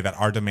Iger say that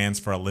our demands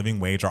for a living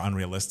wage are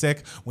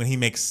unrealistic when he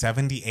makes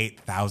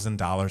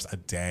 $78,000 a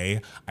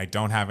day, I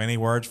don't have any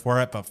words for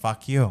it, but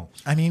fuck you.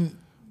 I mean,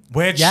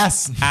 Which,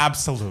 yes.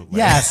 Absolutely.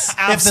 Yes. If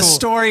the Absolutely.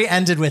 story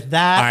ended with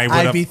that,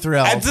 I'd be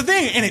thrilled. That's the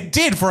thing. And it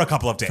did for a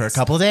couple of days. For a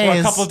couple of days. For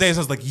a couple of days,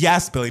 I was like,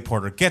 yes, Billy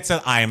Porter gets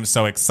it. I am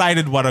so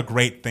excited. What a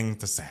great thing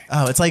to say.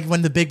 Oh, it's like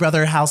when the Big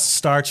Brother house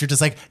starts, you're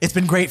just like, it's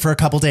been great for a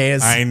couple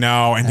days. I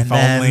know. And if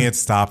then- only it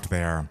stopped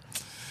there.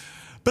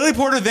 Billy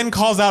Porter then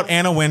calls out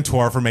Anna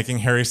Wintour for making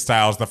Harry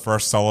Styles the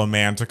first solo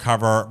man to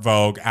cover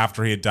Vogue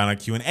after he had done a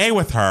Q&A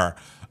with her.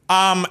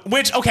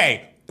 Which,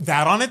 okay,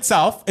 that on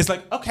itself is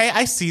like, okay,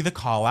 I see the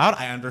call out.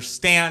 I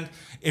understand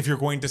if you're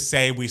going to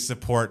say we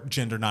support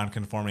gender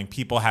nonconforming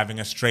people, having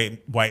a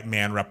straight white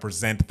man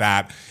represent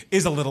that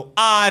is a little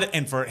odd.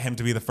 And for him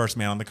to be the first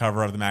man on the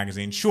cover of the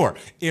magazine, sure.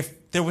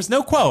 If there was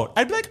no quote,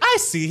 I'd be like, I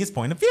see his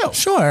point of view.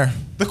 Sure.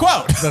 The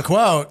quote. The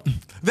quote.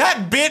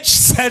 That bitch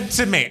said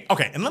to me,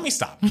 okay, and let me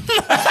stop.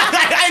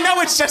 I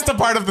know it's just a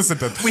part of the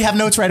sentence. We have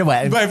notes right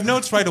away. But I have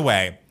notes right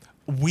away.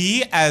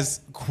 We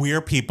as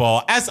queer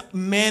people, as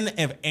men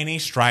of any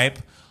stripe,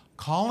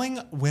 calling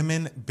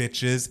women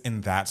bitches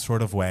in that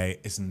sort of way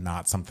is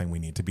not something we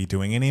need to be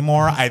doing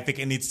anymore. I think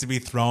it needs to be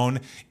thrown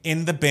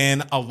in the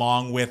bin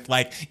along with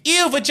like,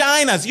 ew,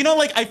 vaginas. You know,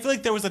 like I feel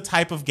like there was a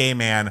type of gay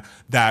man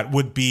that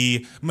would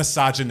be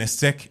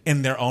misogynistic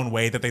in their own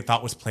way that they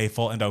thought was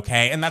playful and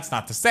okay. And that's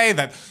not to say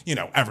that, you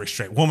know, every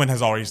straight woman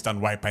has always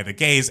done right by the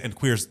gays and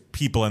queer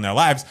people in their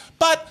lives.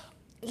 But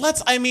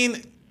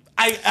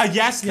A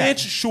yes bitch,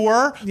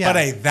 sure, Yeah. but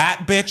a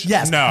that bitch,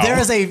 Yes, no. there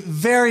is a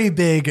very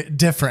big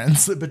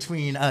difference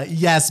between a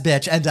yes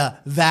bitch and a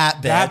that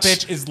bitch. That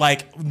bitch is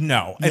like,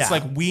 no. It's Yeah.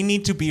 like, we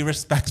need to be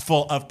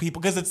respectful of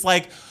people, because it's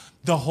like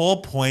the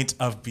whole point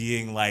of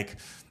being like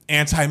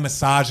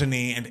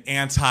anti-misogyny and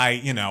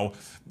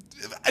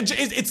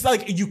it's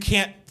like you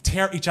can't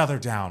tear each other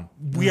down.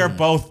 We are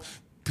both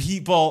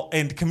people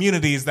and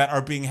communities that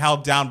are being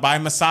held down by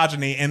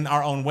misogyny in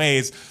our own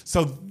ways.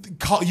 So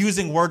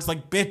using words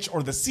like bitch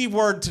or the C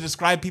word to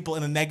describe people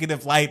in a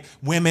negative light,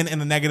 women in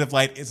a negative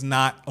light, is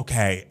not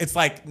okay. It's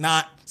like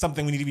not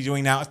something we need to be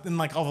doing now. And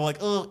like,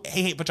 oh, I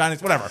hate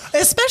vaginas, whatever.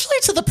 Especially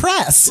to the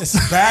press.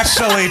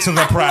 Especially to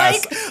the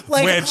press.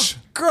 Which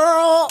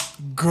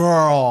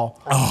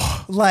girl.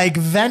 Like,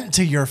 vent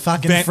to your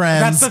fucking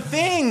friends. That's the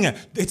thing.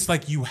 It's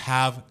like you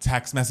have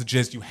text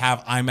messages, you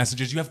have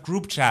iMessages, you have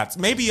group chats.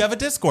 Maybe you have a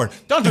Discord.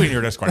 Don't do it in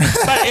your Discord.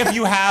 But if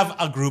you have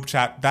a group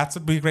chat, that's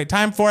would be a great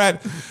time for it.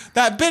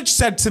 That bitch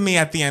said to me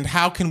at the end,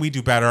 how can we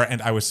do better?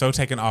 And I was so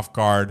taken off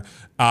guard.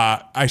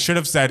 I should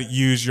have said,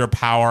 use your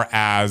power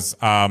as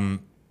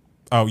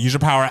use your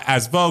power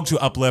as Vogue to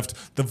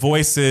uplift the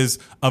voices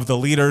of the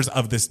leaders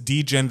of this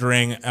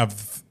degendering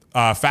of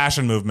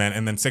fashion movement.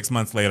 And then 6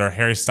 months later,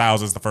 Harry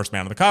Styles is the first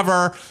man on the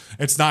cover.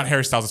 It's not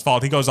Harry Styles'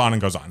 fault. He goes on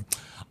and goes on.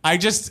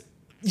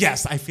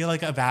 Yes, I feel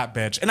like a that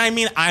bitch. And I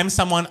mean, I'm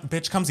someone,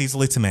 bitch comes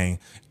easily to me.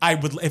 I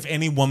would, if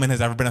any woman has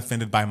ever been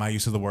offended by my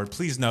use of the word,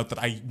 please note that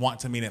I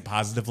want to mean it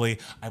positively.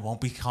 I won't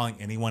be calling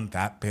anyone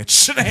that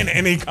bitch in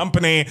any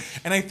company.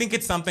 And I think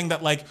it's something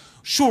that, like,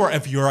 sure,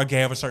 if you're a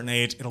gay of a certain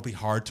age, it'll be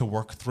hard to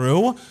work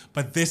through.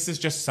 But this is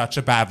just such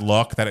a bad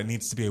look that it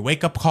needs to be a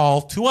wake-up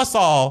call to us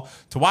all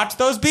to watch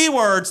those B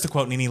words, to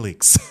quote Nene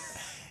Leakes.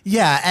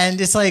 Yeah,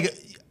 and it's like,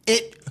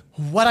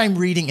 what I'm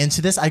reading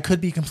into this, I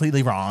could be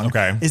completely wrong.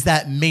 Okay. Is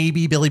that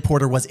maybe Billy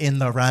Porter was in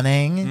the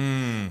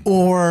running,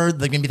 or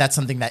like maybe that's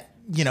something that,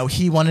 you know,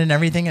 he wanted and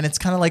everything. And it's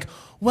kind of like,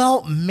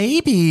 well,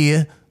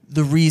 maybe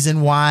the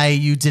reason why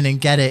you didn't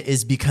get it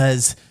is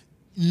because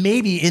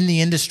maybe in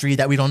the industry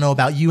that we don't know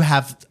about, you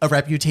have a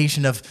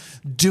reputation of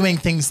doing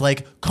things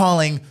like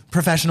calling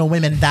professional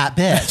women that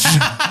bitch.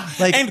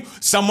 Like, and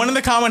someone in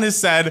the comment has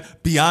said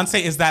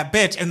Beyonce is that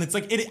bitch, and it's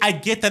like, I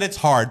get that it's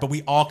hard, but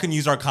we all can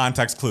use our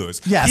context clues.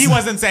 Yes. He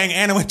wasn't saying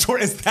Anna Wintour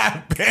is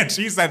that bitch.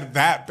 He said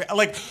that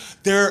like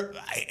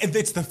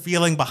it's the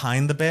feeling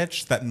behind the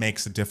bitch that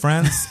makes a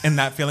difference, and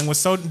that feeling was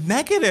so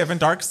negative and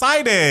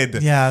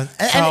dark-sided. yeah. So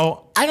And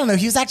I don't know.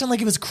 He was acting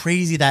like it was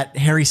crazy that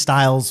Harry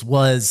Styles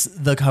was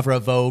the cover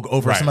of Vogue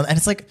over Right. some other, and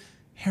it's like,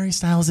 Harry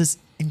Styles is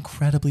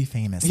incredibly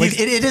famous. Like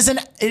it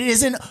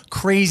isn't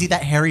crazy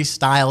that Harry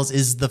Styles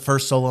is the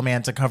first solo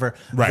man to cover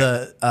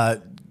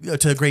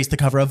to grace the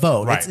cover of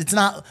Vogue. Right. It's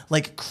not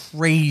like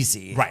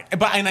crazy. Right.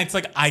 And it's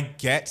like, I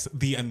get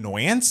the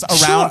annoyance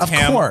Sure, around of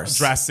him course.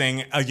 dressing,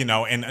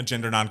 in a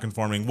gender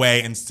nonconforming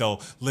way and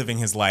still living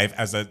his life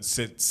as a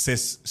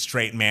cis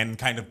straight man and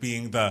kind of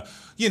being the,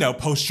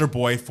 poster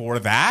boy for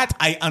that.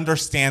 I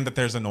understand that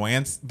there's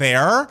annoyance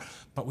there,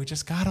 but we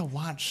just gotta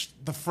watch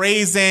the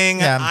phrasing.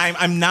 Yeah.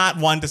 I'm not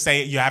one to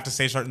say you have to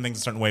say certain things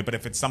a certain way, but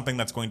if it's something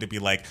that's going to be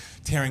like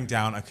tearing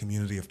down a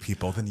community of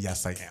people, then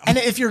yes, I am. And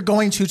if you're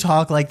going to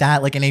talk like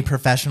that, like in a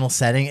professional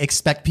setting,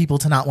 expect people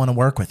to not want to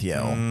work with you.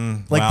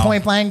 well.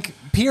 Point blank,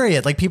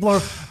 period. Like people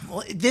are,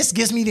 this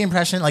gives me the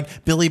impression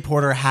like Billy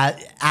Porter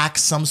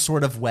acts some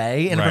sort of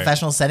way in a Right.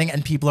 professional setting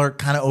and people are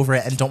kind of over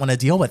it and don't want to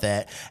deal with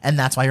it. And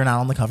that's why you're not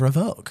on the cover of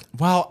Vogue.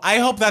 Well, I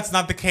hope that's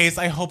not the case.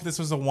 I hope this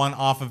was a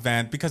one-off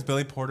event because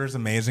Billy Porter's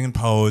amazing in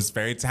pose,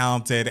 very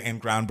talented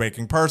and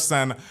groundbreaking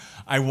person.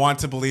 I want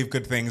to believe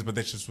good things, but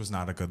this just was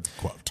not a good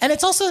quote. And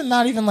it's also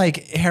not even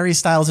like Harry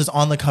Styles is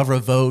on the cover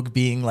of Vogue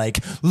being like,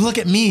 look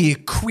at me,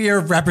 queer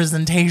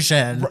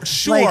representation.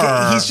 Sure.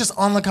 Like, he's just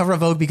on the cover of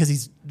Vogue because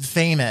he's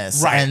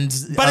famous. Right. And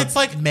but it's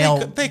like male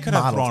they could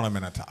have model. thrown him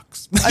in a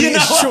tux. I mean,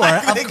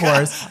 sure, they of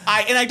course.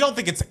 And I don't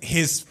think it's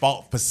his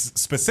fault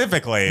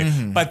specifically,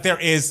 but there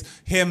is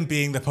him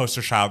being the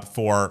poster child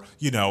for,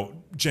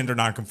 gender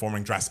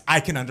nonconforming dress.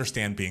 I can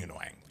understand being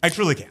annoying. I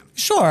truly can.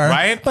 Sure.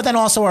 Right? But then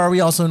also, are we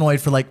also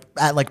annoyed for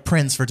at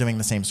Prince for doing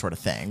the same sort of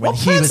thing when Well,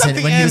 he Prince was at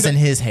the he was end-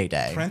 in his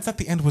heyday? Prince at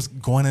the end was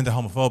going into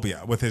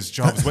homophobia with his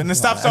Jehovah's Witness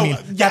stuff. So I mean,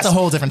 that's a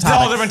whole different It's a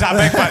topic. whole different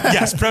topic, but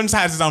yes, Prince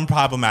has his own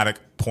problematic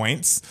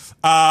points.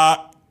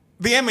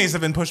 The Emmys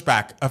have been pushed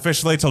back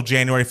officially till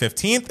January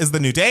 15th is the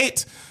new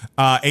date.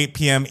 8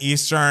 p.m.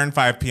 Eastern,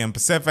 5 p.m.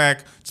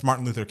 Pacific. It's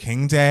Martin Luther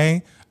King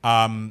Day.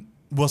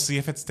 We'll see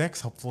if it sticks.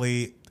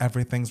 Hopefully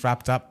everything's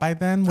wrapped up by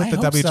then with I the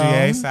hope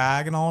WGA, so.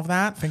 SAG, and all of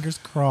that. Fingers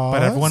crossed.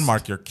 But everyone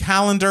mark your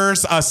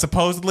calendars.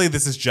 Supposedly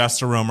this is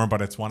just a rumor,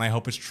 but it's one I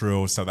hope is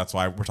true, so that's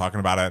why we're talking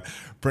about it.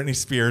 Britney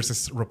Spears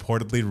is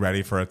reportedly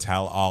ready for a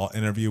tell-all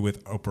interview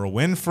with Oprah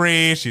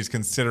Winfrey. She's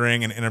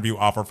considering an interview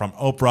offer from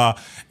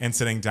Oprah and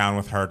sitting down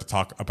with her to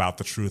talk about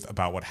the truth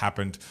about what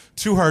happened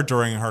to her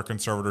during her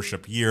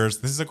conservatorship years.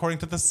 This is according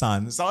to The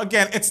Sun. So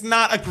again, it's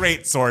not a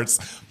great source,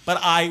 but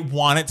I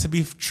want it to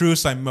be true,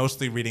 so I'm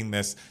mostly reading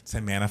this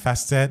to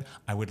manifest it. it.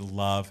 I would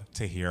love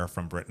to hear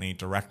from Britney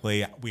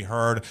directly. We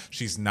heard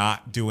she's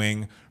not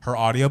doing her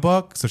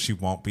audiobook, so she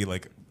won't be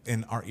like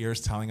in our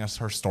ears telling us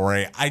her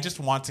story. I just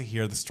want to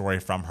hear the story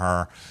from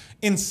her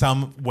in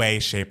some way,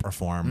 shape, or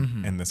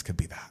form, and this could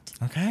be that.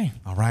 Okay.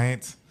 All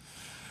right.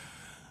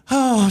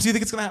 Oh, do you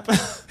think it's gonna happen?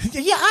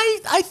 Yeah,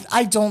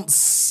 I don't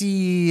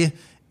see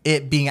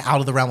it being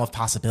out of the realm of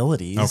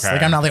possibilities. Okay.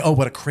 Like, I'm not like, oh,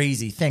 what a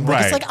crazy thing.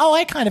 Like, it's Right. like, oh,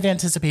 I kind of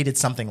anticipated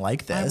something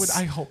like this.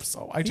 I hope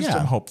so. I just Yeah.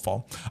 am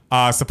hopeful.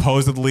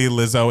 Supposedly,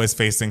 Lizzo is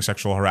facing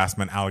sexual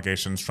harassment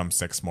allegations from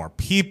 6 more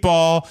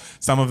people.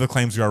 Some of the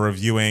claims we are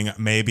reviewing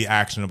may be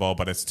actionable,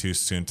 but it's too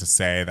soon to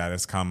say. That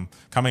is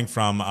coming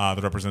from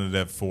the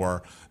representative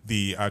for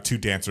the 2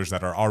 dancers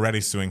that are already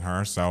suing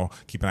her. So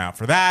keep an eye out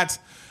for that.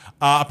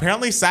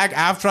 Apparently,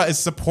 SAG-AFTRA is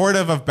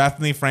supportive of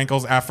Bethany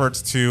Frankel's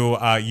efforts to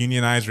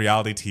unionize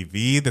reality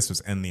TV. This was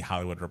in the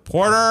Hollywood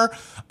Reporter.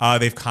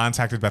 They've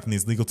contacted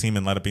Bethany's legal team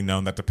and let it be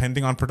known that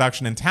depending on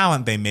production and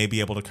talent, they may be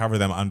able to cover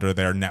them under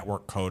their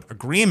network code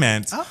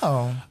agreement.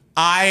 Oh.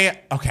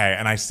 Okay,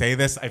 and I say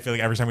this, I feel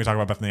like every time we talk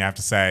about Bethany, I have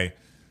to say,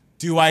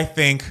 do I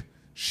think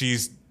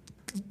she's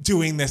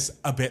doing this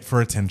a bit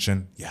for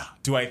attention? Yeah.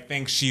 Do I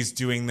think she's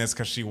doing this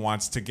because she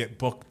wants to get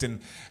booked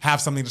and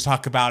have something to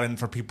talk about and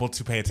for people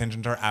to pay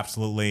attention to her?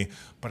 Absolutely.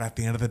 But at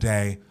the end of the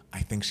day, I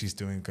think she's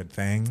doing a good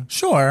thing.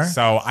 Sure.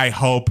 So I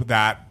hope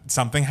that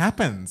something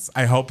happens.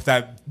 I hope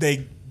that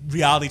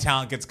reality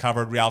talent gets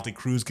covered, reality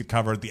crews get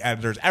covered, the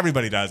editors,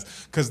 everybody does,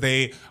 because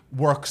they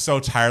work so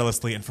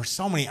tirelessly and for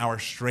so many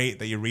hours straight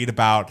that you read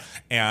about.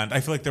 And I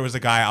feel like there was a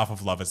guy off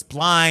of Love is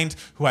Blind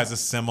who has a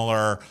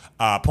similar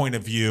point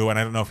of view, and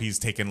I don't know if he's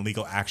taken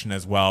legal action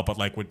as well, but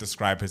like would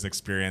describe his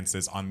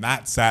experiences on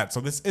that set.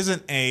 So this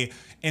isn't a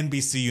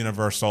NBC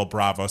Universal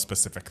Bravo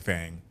specific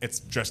thing. It's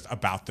just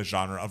about the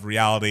genre of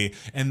reality,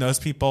 and those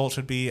people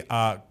should be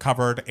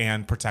covered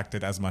and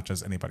protected as much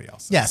as anybody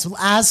else. Yes. Well,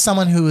 as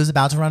someone who is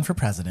about to run for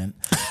president,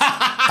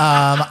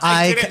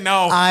 I didn't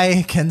know.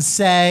 I can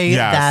say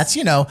Yes.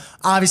 that,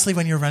 obviously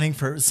when you're running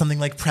for something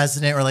like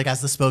president or like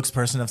as the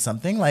spokesperson of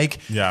something, like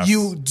Yes.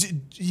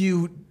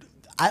 you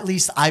at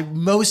least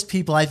most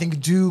people I think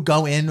do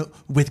go in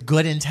with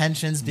good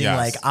intentions, being Yes.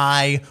 like,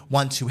 I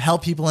want to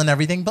help people and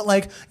everything. But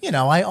like,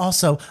 I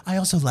also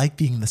like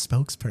being the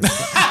spokesperson.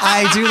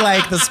 I do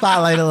like the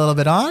spotlight a little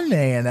bit on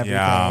me and everything.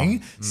 Yeah.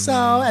 Mm-hmm.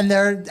 So,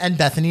 and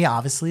Bethany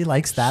obviously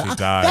likes that. She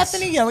does.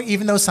 Bethany,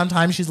 even though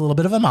sometimes she's a little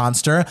bit of a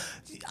monster,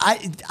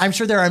 I'm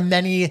sure there are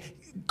many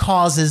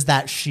causes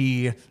that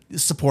she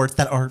supports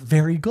that are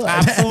very good.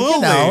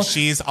 Absolutely.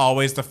 She's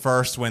always the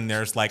first when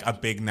there's like a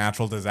big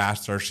natural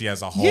disaster. She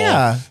has a whole,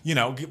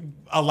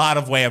 a lot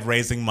of way of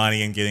raising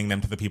money and getting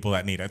them to the people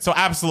that need it. So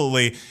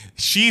absolutely,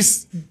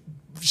 she's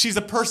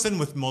a person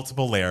with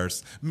multiple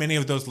layers. Many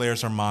of those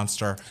layers are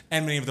monster,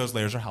 and many of those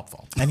layers are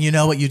helpful. And you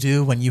know what you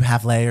do when you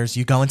have layers?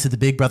 You go into the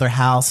Big Brother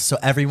house so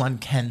everyone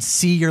can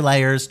see your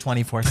layers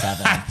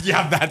 24/7.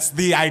 Yeah, that's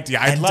the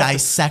idea. I'd and love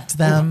dissect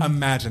them.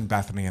 Imagine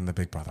Bethany in the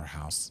Big Brother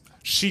house.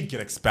 She'd get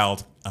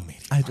expelled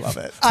immediately. I'd love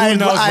it. Who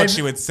knows what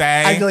she would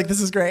say? I'd be like,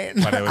 this is great.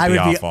 But it would I be would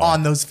awful. be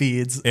on those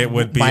feeds. It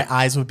would be. My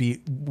eyes would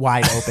be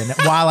wide open.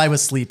 While I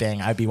was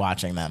sleeping, I'd be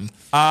watching them.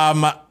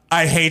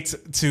 I hate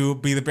to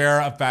be the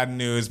bearer of bad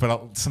news,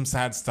 but some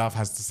sad stuff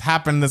has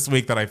happened this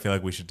week that I feel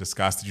like we should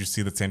discuss. Did you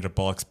see that Sandra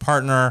Bullock's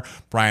partner,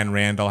 Brian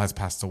Randall, has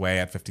passed away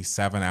at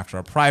 57 after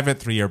a private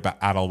 3-year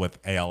battle with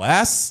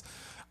ALS?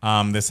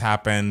 This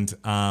happened...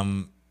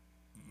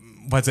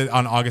 was it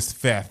on August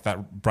 5th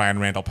that Brian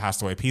Randall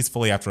passed away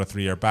peacefully after a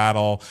 3-year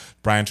battle?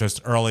 Brian chose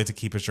early to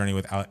keep his journey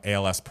with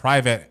ALS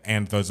private,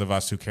 and those of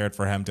us who cared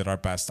for him did our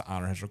best to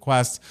honor his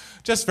request.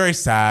 Just very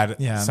sad.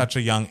 Yeah. Such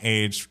a young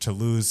age to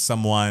lose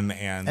someone.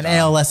 And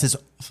ALS is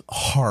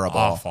horrible.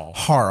 Awful.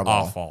 Horrible.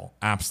 Awful.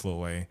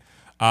 Absolutely.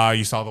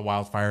 You saw the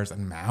wildfires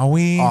in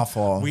Maui.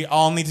 Awful. We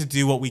all need to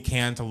do what we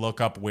can to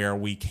look up where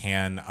we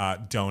can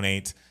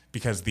donate,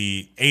 because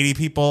the 80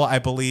 people, I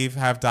believe,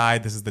 have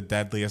died. This is the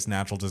deadliest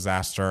natural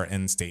disaster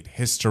in state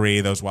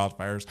history. Those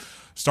wildfires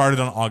started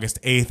on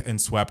August 8th and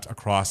swept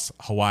across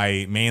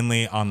Hawaii,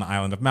 mainly on the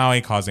island of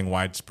Maui, causing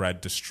widespread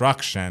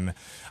destruction.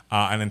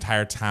 An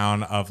entire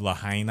town of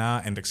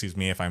Lahaina, and excuse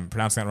me if I'm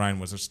pronouncing that right,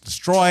 was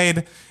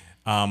destroyed.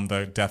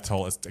 The death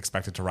toll is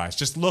expected to rise.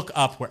 Just look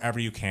up wherever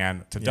you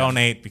can to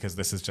donate, because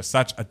this is just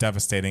such a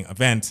devastating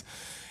event.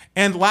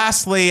 And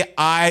lastly,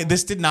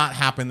 this did not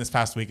happen this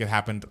past week. It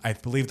happened, I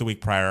believe, the week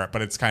prior,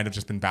 but it's kind of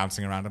just been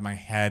bouncing around in my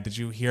head. Did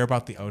you hear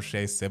about the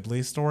O'Shea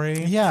Sibley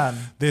story? Yeah.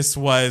 This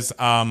was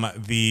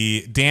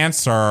the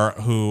dancer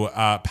who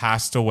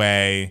passed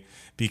away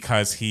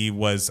because he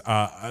was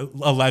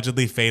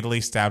allegedly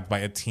fatally stabbed by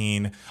a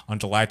teen on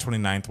July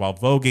 29th while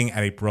voguing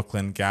at a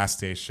Brooklyn gas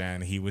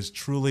station. He was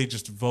truly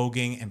just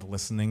voguing and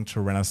listening to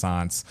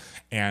Renaissance.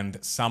 And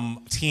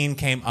some teen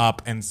came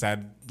up and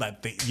said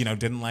that they,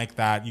 didn't like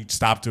that. You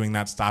stop doing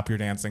that. Stop your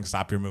dancing.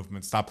 Stop your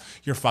movement. Stop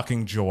your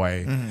fucking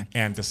joy.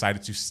 And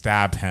decided to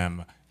stab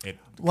him.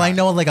 Well, I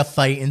know like a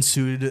fight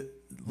ensued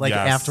like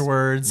Yes.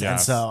 afterwards. And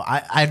Yes. so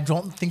I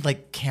don't think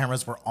like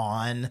cameras were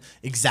on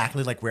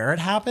exactly like where it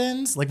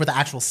happened, like where the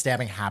actual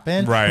stabbing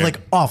happened. Right. Like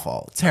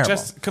awful, terrible.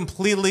 Just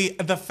completely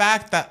the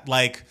fact that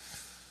like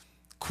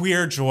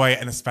queer joy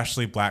and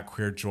especially Black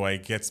queer joy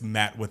gets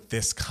met with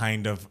this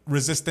kind of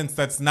resistance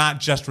that's not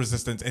just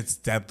resistance, it's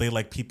deadly.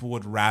 Like people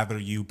would rather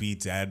you be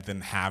dead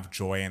than have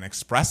joy and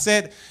express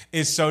it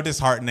is so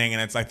disheartening.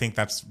 And I think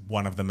that's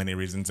one of the many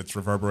reasons it's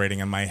reverberating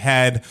in my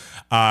head.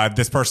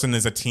 This person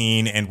is a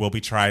teen and will be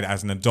tried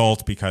as an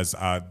adult because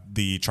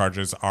the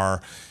charges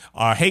are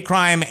hate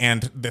crime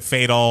and the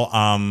fatal.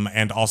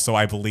 And also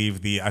I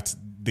believe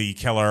the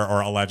killer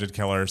or alleged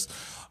killer's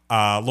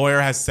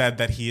lawyer has said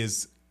that he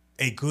is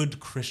a good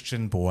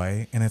Christian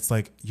boy, and it's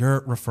like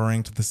you're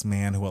referring to this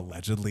man who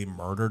allegedly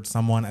murdered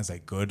someone as a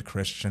good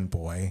Christian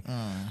boy.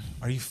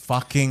 Are you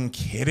fucking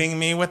kidding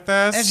me with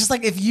this? It's just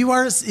like if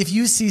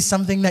you see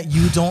something that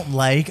you don't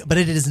like, but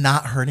it is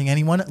not hurting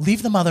anyone,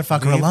 leave the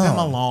motherfucker alone. Leave them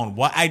alone.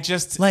 What I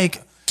just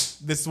Like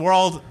this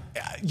world,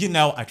 you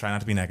know, I try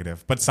not to be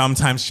negative, but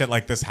sometimes shit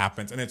like this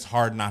happens, and it's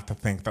hard not to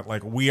think that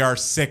like we are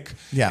sick.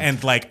 Yeah.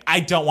 And like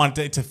I don't want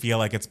it to feel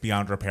like it's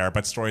beyond repair,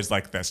 but stories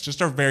like this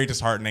just are very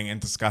disheartening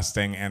and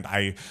disgusting. And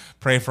I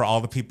pray for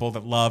all the people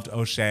that loved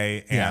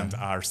O'Shea and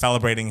are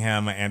celebrating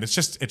him, and it's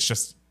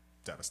just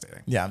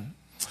devastating. yeah.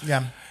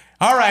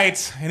 All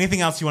right.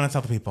 Anything else you want to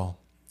tell the people?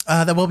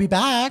 That we'll be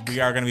back.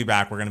 We are going to be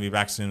back. We're going to be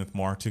back soon with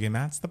more 2 Gay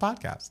Mats, the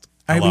podcast.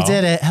 All right, we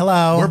did it.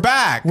 Hello. We're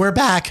back. We're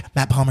back.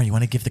 Matt Palmer, you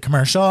want to give the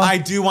commercial? I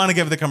do want to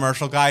give the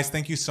commercial, guys.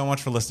 Thank you so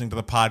much for listening to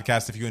the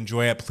podcast. If you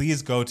enjoy it,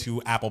 please go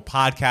to Apple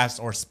Podcasts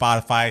or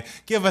Spotify.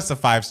 Give us a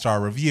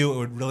 5-star review. It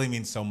would really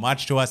mean so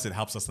much to us. It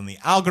helps us in the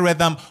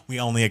algorithm. We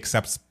only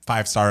accept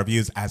 5-star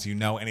reviews. As you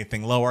know,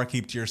 anything lower,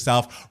 keep to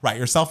yourself. Write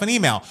yourself an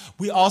email.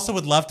 We also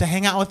would love to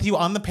hang out with you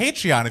on the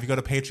Patreon. If you go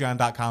to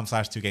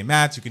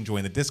patreon.com/2gaymats, you can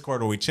join the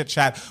Discord where we chit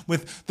chat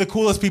with the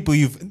coolest people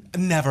you've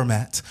never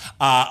met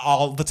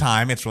all the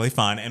time. It's really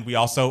fun. And we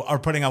also are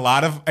putting a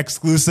lot of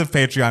exclusive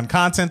Patreon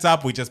content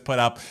up. We just put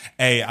up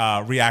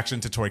a reaction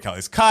to Tori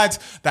Kelly's Cut,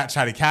 that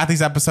Chatty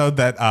Cathy's episode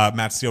that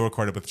Matt Steele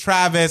recorded with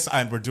Travis.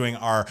 And we're doing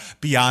our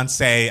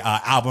Beyonce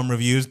album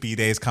reviews.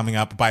 B-Day is coming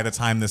up by the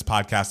time this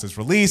podcast is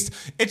released.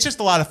 It's just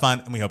a lot of fun,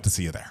 and we hope to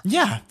see you there.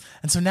 Yeah.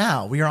 And so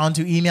now we are on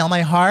to Email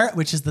My Heart,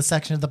 which is the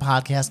section of the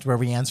podcast where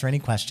we answer any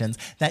questions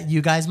that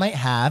you guys might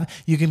have.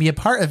 You can be a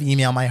part of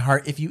Email My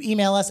Heart if you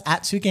email us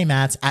at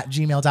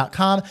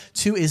 2gaymats@gmail.com.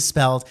 2 is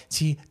spelled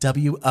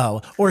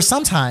TWO. Or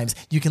sometimes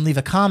you can leave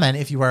a comment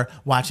if you are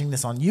watching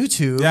this on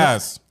YouTube.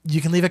 Yes. You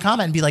can leave a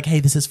comment and be like, hey,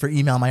 this is for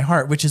Email My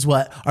Heart, which is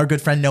what our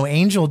good friend No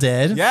Angel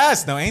did.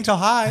 Yes, No Angel,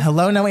 hi.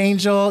 Hello, No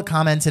Angel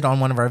commented on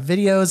one of our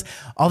videos.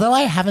 Although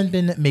I haven't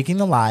been making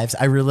the lives,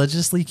 I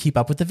religiously keep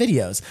up with the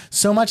videos.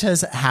 So much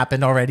has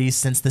happened already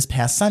since this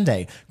past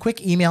Sunday.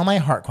 Quick Email My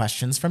Heart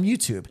questions from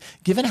YouTube.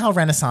 Given how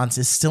Renaissance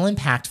is still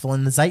impactful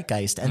in the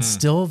zeitgeist and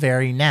still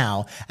very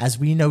now, as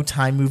we know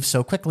time moves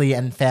so quickly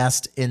and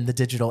fast in the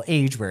digital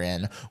age we're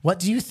in, what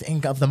do you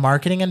think of the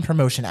marketing and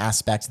promotion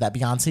aspect that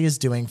Beyonce is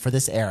doing for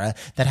this era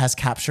that has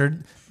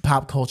captured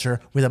pop culture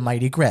with a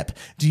mighty grip?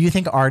 Do you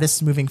think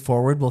artists moving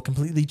forward will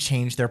completely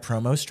change their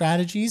promo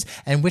strategies?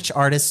 And which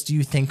artists do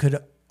you think could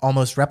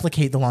almost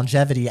replicate the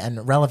longevity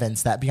and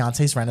relevance that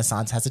Beyonce's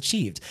Renaissance has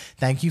achieved?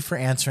 Thank you for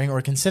answering or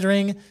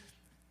considering.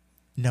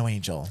 No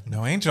Angel.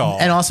 No Angel.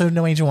 And also,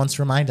 No Angel wants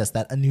to remind us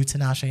that a new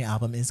Tinashe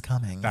album is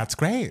coming. That's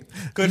great.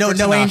 Good No for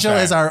No Tinashe. Angel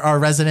is our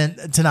resident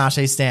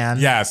Tinashe stan.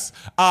 Yes.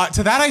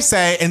 To that I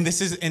say, and this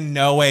is in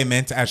no way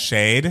meant as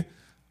shade,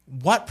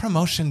 what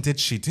promotion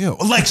did she do?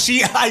 Like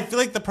I feel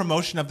like the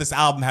promotion of this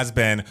album has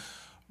been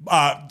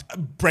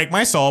Break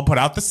My Soul, put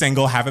out the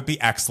single, have it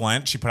be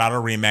excellent. She put out a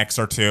remix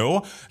or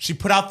two. She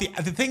put out the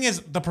thing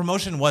is, the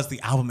promotion was the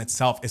album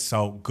itself is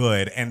so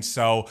good and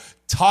so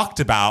talked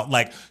about.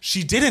 Like,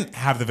 she didn't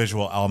have the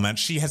visual element.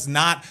 She has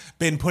not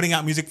been putting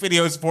out music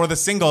videos for the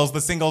singles.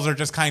 The singles are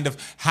just kind of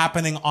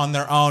happening on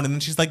their own. And then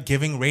she's like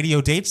giving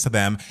radio dates to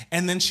them.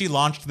 And then she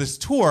launched this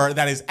tour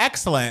that is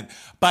excellent.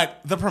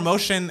 But the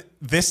promotion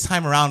this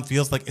time around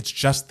feels like it's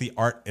just the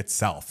art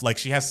itself. Like,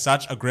 she has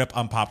such a grip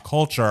on pop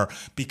culture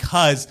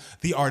because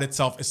the art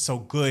itself is so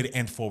good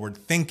and forward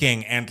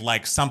thinking and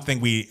like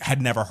something we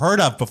had never heard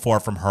of before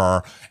from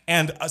her.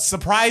 And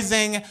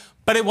surprising.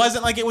 But it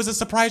wasn't like it was a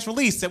surprise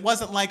release. It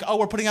wasn't like, oh,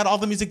 we're putting out all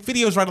the music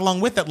videos right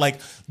along with it. Like,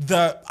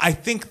 I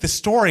think the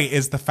story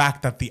is the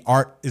fact that the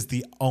art is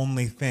the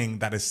only thing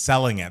that is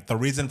selling it. The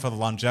reason for the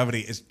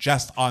longevity is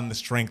just on the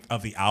strength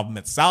of the album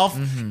itself.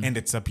 Mm-hmm. And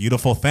it's a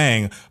beautiful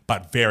thing,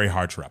 but very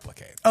hard to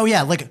replicate. Oh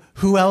yeah, like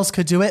who else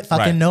could do it?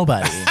 Fucking Right.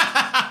 nobody.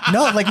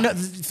 No,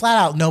 flat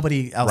out,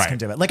 nobody else Right. can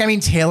do it. Like, I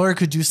mean, Taylor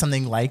could do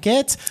something like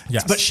it,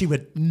 Yes. but she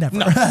would never.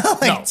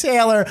 No.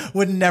 Taylor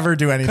would never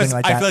do anything Because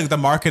like I that. feel like the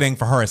marketing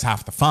for her is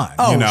half the fun.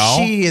 Oh, you know?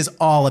 she is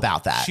all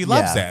about that. She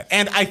loves Yeah. it.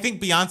 And I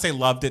think Beyonce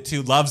loves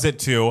it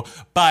too.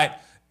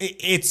 But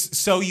it's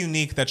so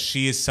unique that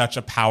she is such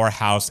a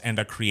powerhouse and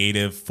a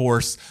creative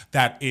force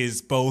that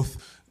is both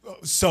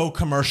so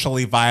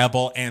commercially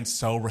viable and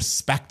so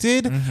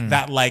respected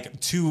that like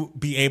to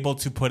be able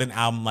to put an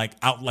album like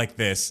out like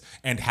this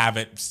and have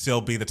it still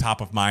be the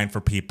top of mind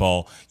for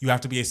people, you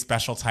have to be a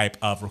special type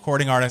of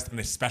recording artist and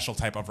a special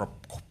type of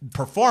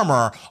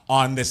performer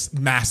on this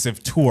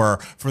massive tour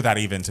for that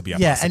even to be a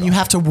possibility. And you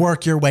have to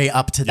work your way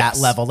up to that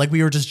level. Like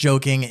we were just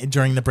joking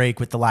during the break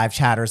with the live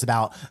chatters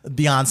about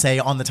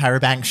Beyonce on the Tyra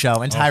Banks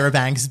show, and Tyra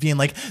Banks being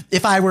like,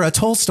 if I were a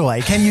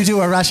Tolstoy, can you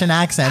do a Russian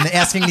accent?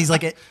 Asking these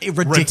like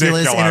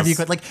ridiculous interview.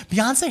 Like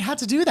Beyonce had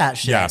to do that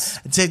shit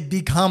to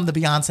become the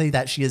Beyonce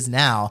that she is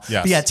now.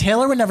 But yeah,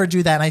 Taylor would never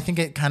do that. And I think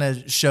it kind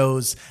of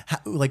shows how,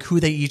 like who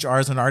they each are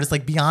as an artist.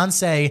 Like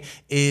Beyonce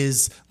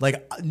is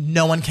like,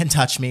 no one can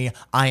touch me.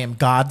 I am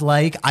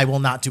godlike. I will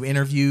not do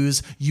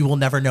interviews. You will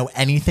never know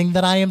anything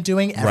that I am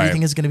doing.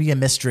 Everything is going to be a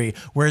mystery.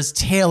 Whereas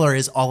Taylor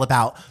is all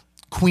about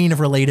queen of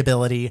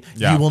relatability.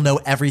 You will know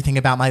everything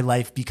about my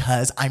life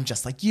because I'm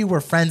just like you.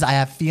 We're friends. I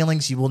have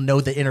feelings. You will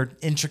know the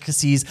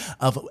intricacies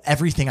of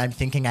everything I'm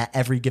thinking at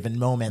every given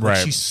moment. Like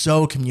she's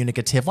so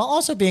communicative while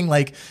also being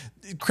like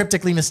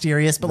cryptically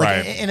mysterious, but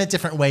like in a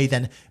different way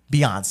than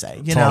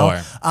Beyonce, you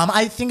know?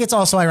 I think it's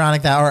also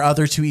ironic that our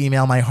other two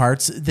email my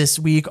hearts this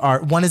week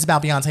are, one is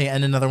about Beyonce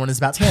and another one is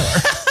about Taylor.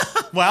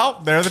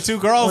 Well, they're the two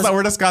girls that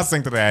we're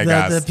discussing today, I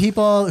guess. The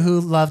people who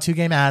love Two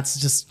Gay Mats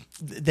just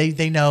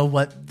they know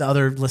what the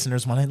other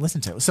listeners want to listen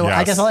to. So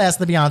I guess I'll ask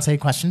the Beyonce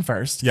question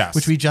first,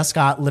 which we just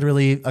got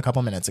literally a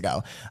couple minutes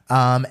ago.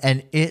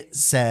 And it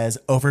says,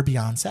 over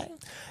Beyonce.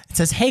 It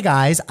says, hey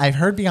guys, I've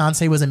heard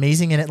Beyonce was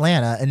amazing in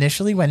Atlanta.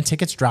 Initially, when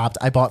tickets dropped,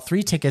 I bought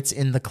 3 tickets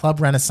in the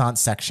Club Renaissance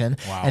section,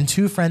 and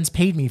 2 friends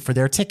paid me for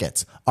their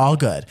tickets. All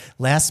good.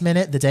 Last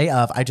minute, the day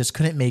of, I just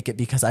couldn't make it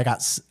because I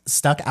got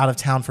stuck out of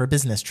town for a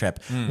business trip.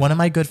 One of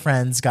my good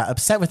friends got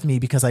upset with me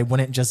because I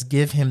wouldn't just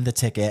give him the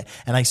ticket,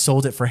 and I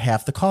sold it for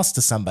half the cost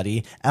to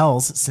somebody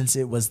else since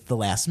it was the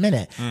last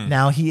minute.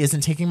 Now he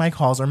isn't taking my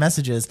calls or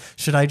messages.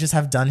 Should I just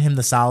have done him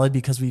the solid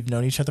because we've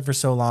known each other for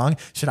so long?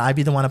 Should I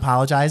be the one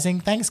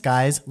apologizing? Thanks,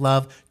 guys.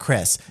 Love,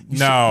 Chris.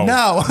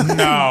 No.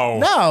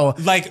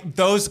 Like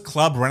those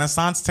Club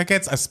Renaissance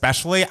tickets,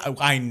 especially,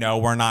 I know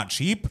we're not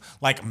cheap.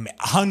 Like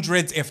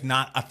hundreds, if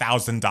not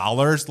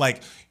 $1,000.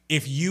 Like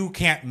if you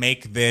can't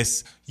make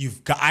this,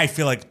 you've got, I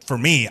feel like for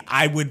me,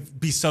 I would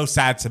be so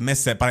sad to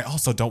miss it, but I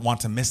also don't want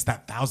to miss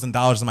that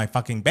 $1,000 in my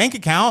fucking bank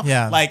account.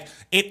 Like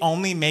it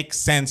only makes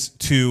sense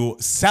to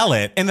sell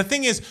it. And the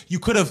thing is, you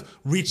could have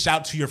reached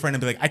out to your friend and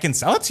be like, I can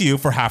sell it to you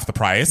for half the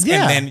price.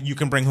 And then you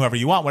can bring whoever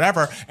you want,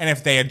 whatever. And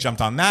if they had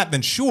jumped on that,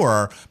 then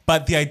sure.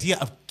 But the idea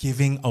of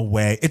giving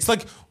away, it's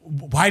like,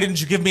 why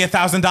didn't you give me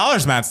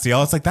 $1,000, Matt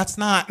Steele? It's like, that's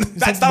not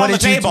on the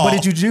table. What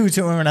did you do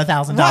to earn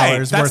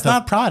 $1,000 worth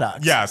of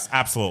product? Yes,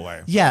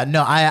 absolutely. Yeah,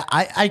 no,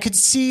 I could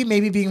see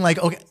maybe being like,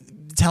 okay,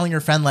 telling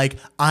your friend like,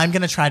 I'm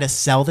going to try to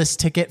sell this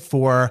ticket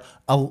for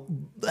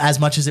as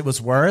much as it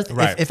was worth.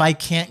 If I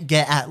can't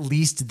get at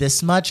least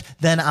this much,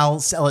 then I'll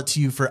sell it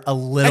to you for a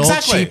little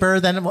cheaper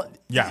than.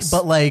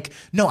 But like,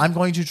 no, I'm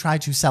going to try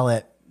to sell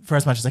it for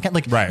as much as I can.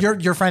 Like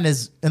your friend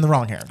is in the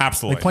wrong here.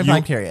 Absolutely. Like point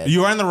blank period.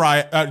 You are in the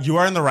right. You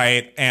are in the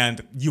right,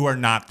 and you are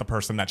not the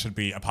person that should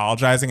be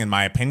apologizing, in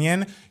my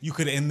opinion. You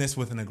could end this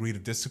with an agree to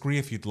disagree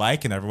if you'd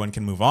like, and everyone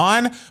can move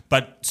on.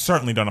 But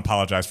certainly don't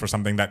apologize for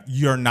something that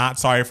you're not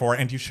sorry for,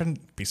 and you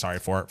shouldn't be sorry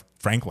for,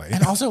 frankly.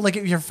 And also, like,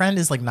 if your friend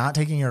is like not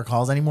taking your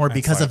calls anymore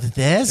because of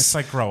this, it's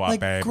like, grow up,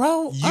 babe.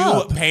 Grow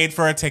up. You paid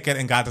for a ticket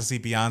and got to see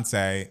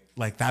Beyonce.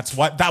 Like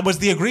that was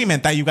the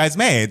agreement that you guys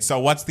made. So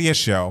what's the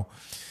issue?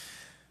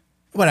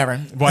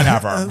 Whatever.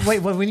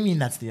 Wait, what do you mean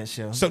that's the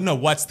issue? So, no,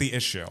 what's the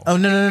issue? Oh,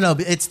 no.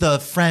 It's the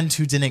friend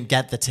who didn't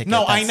get the ticket.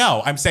 No, I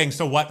know. I'm saying,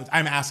 so what?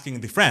 I'm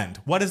asking the friend.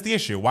 What is the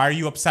issue? Why are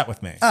you upset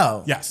with me?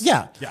 Oh. Yes.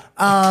 Yeah.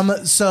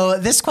 So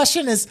this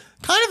question is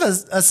kind of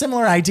a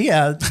similar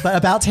idea, but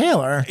about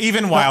Taylor.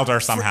 Even wilder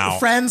somehow.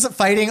 Friends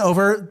fighting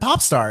over pop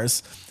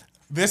stars.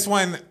 This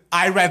one,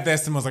 I read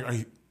this and was like, are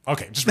you...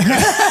 Okay, just read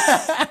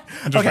it.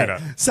 Read it.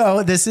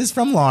 So this is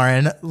from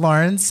Lauren.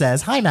 Lauren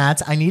says, hi,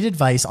 Matt. I need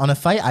advice on a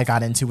fight I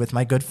got into with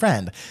my good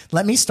friend.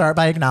 Let me start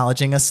by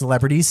acknowledging a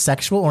celebrity's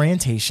sexual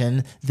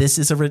orientation. This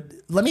is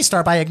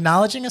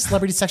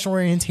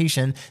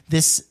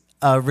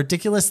a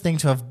ridiculous thing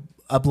to have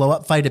a blow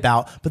up fight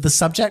about, but the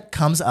subject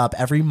comes up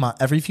every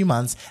few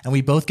months, and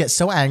we both get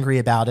so angry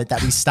about it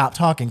that we stop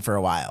talking for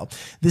a while.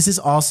 This is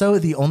also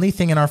the only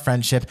thing in our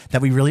friendship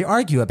that we really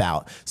argue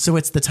about. So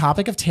it's the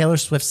topic of Taylor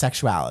Swift's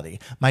sexuality.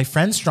 My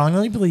friend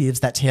strongly believes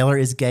that Taylor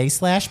is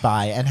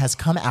gay/bi and has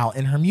come out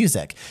in her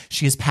music.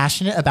 She is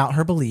passionate about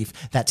her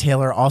belief that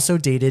Taylor also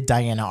dated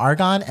Diana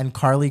Argon and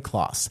Karlie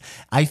Kloss.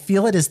 I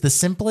feel it is the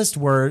simplest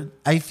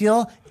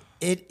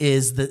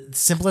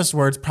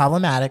words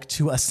problematic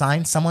to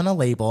assign someone a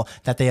label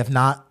that they have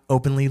not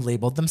openly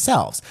labeled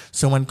themselves.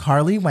 So when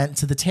Carly went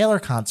to the Taylor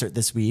concert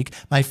this week,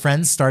 my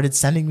friends started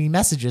sending me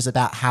messages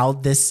about how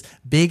this is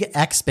big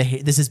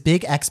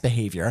X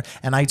behavior,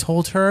 and I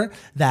told her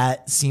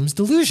that seems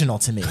delusional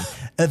to me.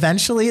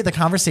 Eventually, the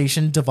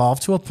conversation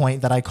devolved to a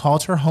point that I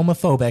called her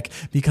homophobic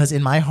because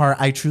in my heart,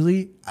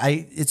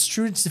 it's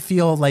true to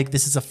feel like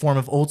this is a form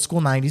of old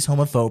school 90s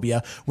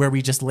homophobia where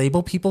we just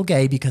label people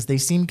gay because they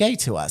seem gay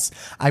to us.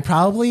 I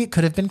probably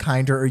could have been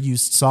kinder or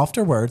used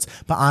softer words,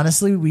 but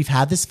honestly, we've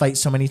had this fight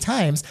so many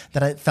times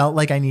that I felt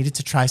like I needed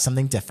to try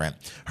something different.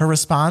 Her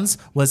response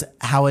was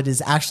how it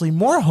is actually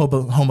more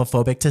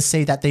homophobic to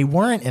say that they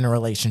weren't in a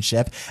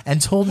relationship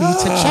and told me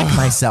to check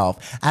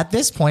myself. At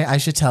this point, I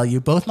should tell you,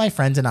 both my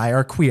friend and I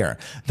are queer,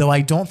 though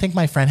I don't think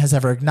my friend has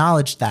ever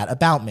acknowledged that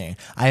about me.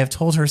 I have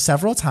told her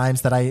several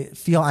times that I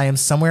feel I am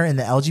somewhere in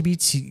the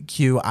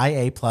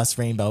LGBTQIA plus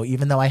rainbow,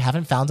 even though I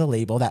haven't found a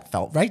label that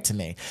felt right to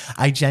me.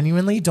 I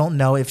genuinely don't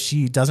know if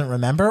she doesn't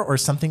remember or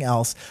something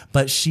else,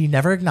 but she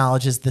never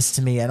acknowledges this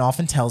to me and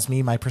often tells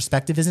me my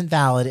perspective isn't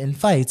valid in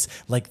fights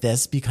like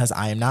this because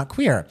I am not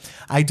queer.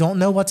 I don't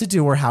know what to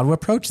do or how to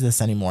approach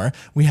this anymore.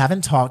 We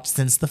haven't talked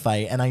since the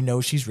fight, and I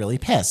know she's really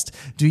pissed.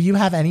 Do you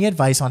have any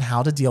advice on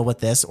how to deal with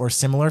this or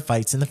similar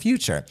fights in the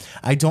future?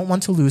 I don't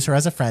want to lose her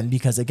as a friend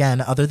because,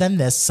 again, other than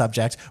this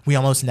subject, we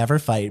almost never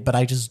fight, but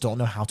I just don't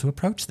know how to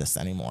approach this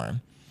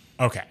anymore.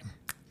 Okay.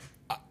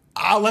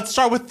 Let's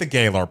start with the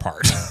Gaylor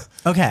part.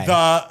 Okay.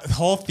 The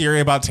whole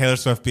theory about Taylor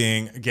Swift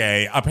being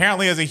gay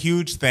apparently is a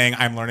huge thing.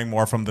 I'm learning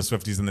more from the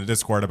Swifties in the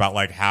Discord about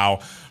like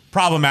how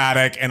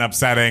problematic and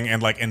upsetting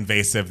and like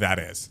invasive that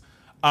is.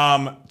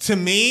 To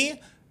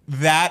me,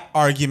 that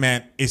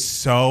argument is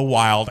so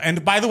wild.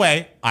 And by the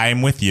way, I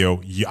am with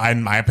you.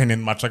 In my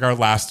opinion, much like our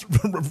last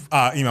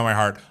email my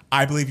heart,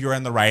 I believe you're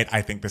in the right.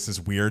 I think this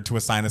is weird to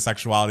assign a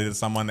sexuality to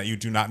someone that you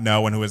do not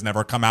know and who has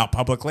never come out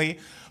publicly.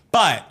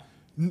 But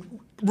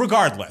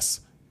regardless,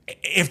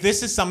 if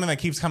this is something that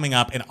keeps coming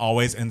up and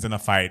always ends in a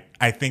fight,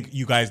 I think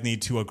you guys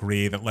need to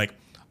agree that like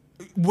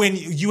when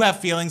you have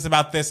feelings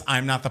about this,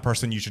 I'm not the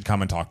person you should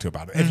come and talk to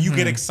about it. If you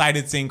get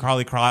excited seeing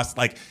Carly Cross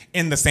like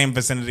in the same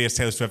vicinity as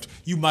Taylor Swift,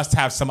 you must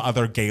have some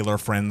other Gaylor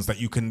friends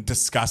that you can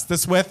discuss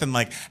this with and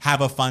like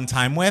have a fun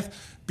time with.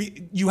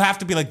 You have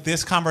to be like,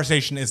 this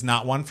conversation is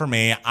not one for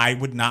me. I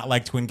would not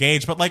like to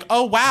engage, but like,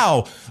 oh,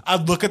 wow,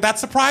 look at that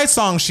surprise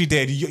song she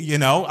did. You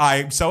know,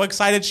 I'm so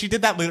excited she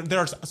did that.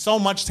 There's so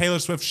much Taylor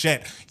Swift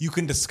shit you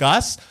can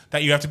discuss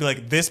that you have to be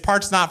like, this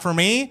part's not for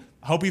me.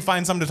 Hope you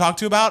find something to talk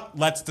to about.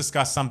 Let's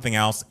discuss something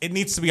else. It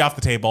needs to be off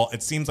the table.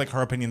 It seems like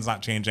her opinion's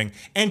not changing,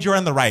 and you're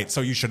in the right, so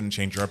you shouldn't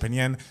change your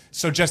opinion.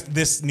 So just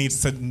this needs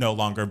to no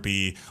longer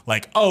be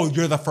like, oh,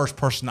 you're the first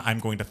person I'm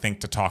going to think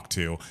to talk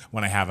to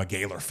when I have a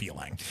Gaylor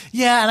feeling.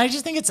 Yeah, and I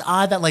just think it's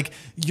odd that like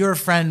your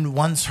friend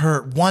wants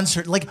her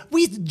like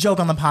we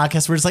joke on the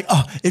podcast where it's like,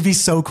 oh, it'd be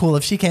so cool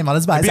if she came out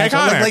as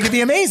bisexual. Like it'd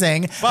be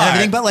amazing and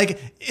everything. But like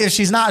if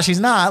she's not,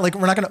 she's not. Like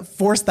we're not gonna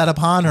force that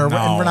upon her,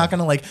 and we're not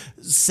gonna like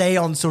say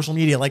on social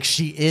media like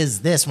she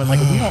is this when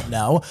like we don't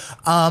know.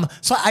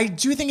 So I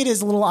do think it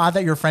is a little odd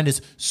that your friend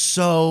is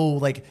so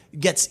like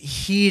gets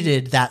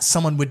heated that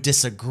someone would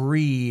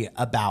disagree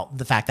about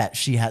the fact that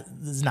she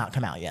has not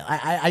come out yet.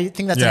 I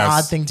think that's an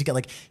odd thing to get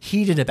like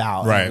heated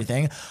about and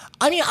everything.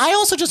 I mean, I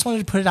also just wanted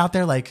to put it out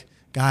there like,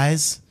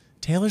 guys,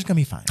 Taylor's gonna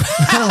be fine.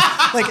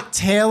 Like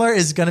Taylor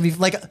is gonna be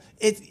like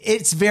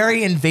it's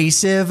very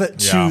invasive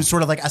to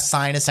sort of like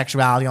assign a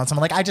sexuality on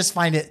someone. Like I just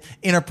find it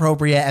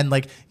inappropriate and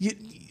like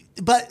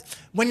but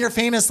when you're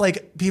famous,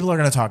 like people are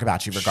going to talk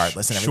about you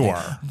regardless and everything.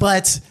 Sure.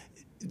 But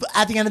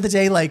at the end of the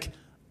day, like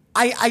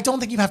I don't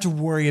think you have to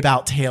worry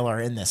about Taylor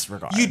in this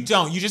regard. You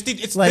don't. You just need.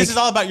 It's like, this is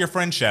all about your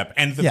friendship,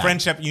 and the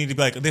friendship. You need to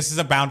be like, this is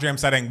a boundary I'm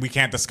setting. We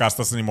can't discuss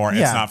this anymore.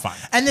 It's not fun.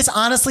 And this,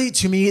 honestly,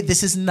 to me,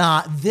 this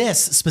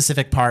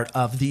specific part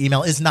of the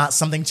email is not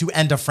something to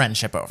end a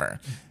friendship over.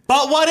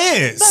 But what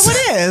is? But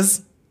what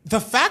is? The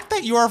fact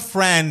that your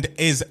friend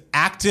is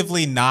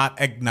actively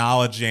not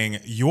acknowledging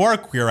your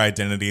queer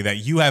identity that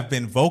you have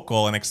been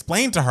vocal and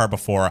explained to her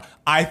before,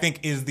 I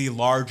think is the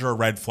larger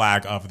red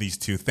flag of these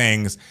two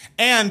things.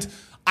 And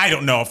I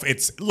don't know if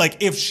it's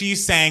like if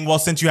she's saying, well,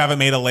 since you haven't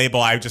made a label,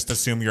 I just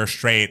assume you're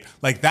straight.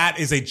 Like that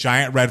is a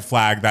giant red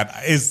flag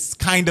that is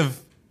kind of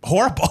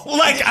horrible.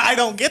 Like I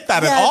don't get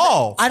that at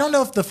all. I don't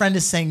know if the friend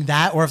is saying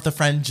that or if the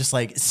friend just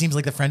like seems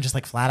like the friend just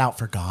like flat out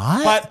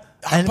forgot. But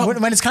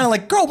when it's kind of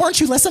like, girl,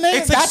 weren't you listening?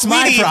 It's that's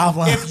like, sweetie, my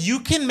problem. If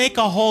you can make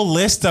a whole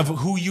list of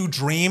who you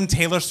dream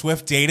Taylor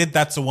Swift dated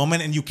that's a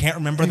woman and you can't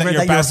remember that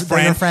your best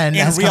friend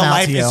in real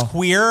life is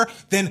queer,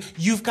 then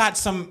you've got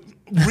some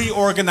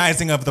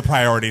reorganizing of the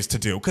priorities to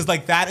do. Because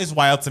like that is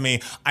wild to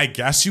me. I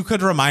guess you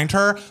could remind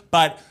her,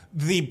 but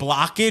the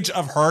blockage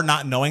of her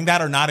not knowing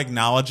that or not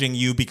acknowledging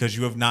you because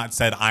you have not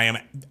said I am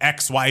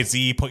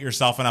XYZ, put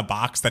yourself in a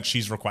box that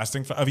she's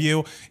requesting of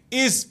you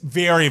is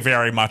very,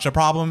 very much a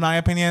problem in my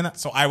opinion.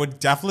 So I would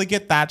definitely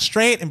get that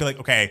straight and be like,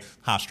 okay,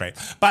 straight.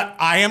 But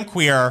I am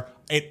queer.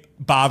 It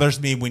bothers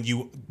me when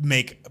you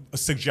make a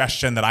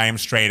suggestion that I am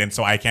straight and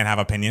so I can't have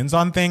opinions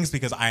on things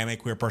because I am a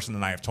queer person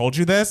and I have told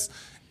you this.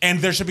 And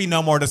there should be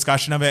no more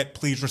discussion of it.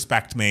 Please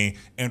respect me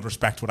and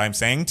respect what I'm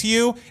saying to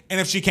you. And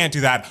if she can't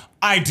do that,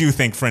 I do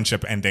think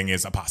friendship ending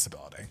is a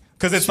possibility.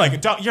 Because it's like,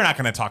 you're not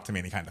going to talk to me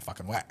any kind of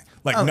fucking way.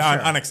 Like,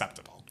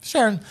 unacceptable.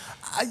 Sure.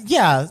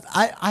 Yeah,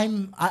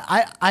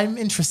 I'm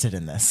interested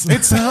in this.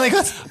 It's like,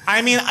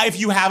 I mean, if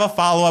you have a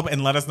follow up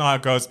and let us know how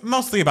it goes,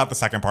 mostly about the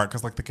second part,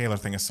 because like the Gaylor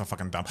thing is so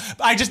fucking dumb.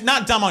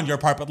 Not dumb on your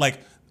part, but like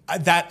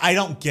that, I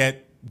don't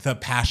get the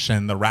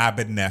passion, the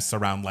rabidness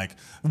around like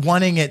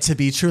wanting it to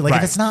be true. Like Right.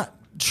 if it's not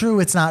true,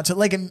 it's not true.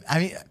 Like, I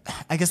mean,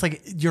 I guess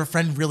like your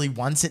friend really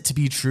wants it to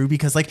be true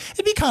because like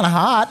it'd be kind of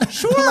hot.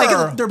 Sure.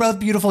 Like they're both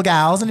beautiful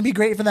gals and it'd be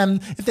great for them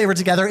if they were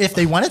together, if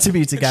they wanted to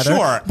be together.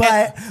 Sure.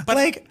 But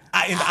like,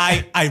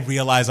 I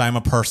realize I'm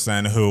a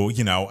person who,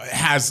 you know,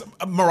 has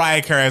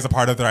Mariah Carey as a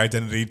part of their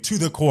identity to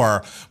the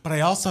core, but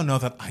I also know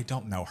that I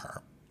don't know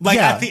her. Like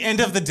Yeah. at the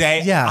end of the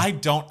day, Yeah. I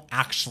don't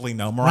actually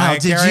know Mariah wow,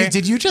 Carey.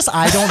 did you just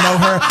I don't know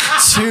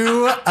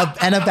her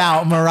and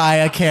about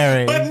Mariah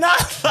Carey? But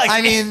not like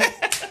I mean,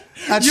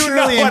 a you know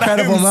truly what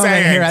incredible I'm moment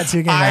saying. here at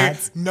Two Gay I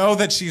Mats. know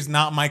that she's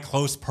not my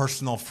close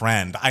personal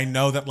friend. I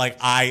know that like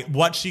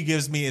what she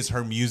gives me is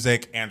her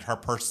music and her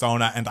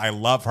persona, and I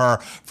love her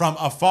from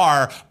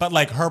afar. But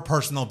like her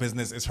personal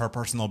business is her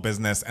personal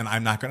business, and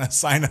I'm not going to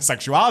assign a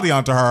sexuality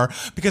onto her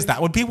because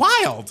that would be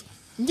wild.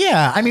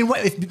 Yeah, I mean,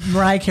 what if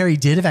Mariah Carey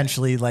did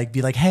eventually like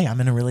be like, "Hey, I'm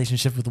in a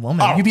relationship with a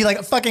woman"? Oh. You'd be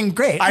like, "Fucking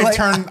great!" Like,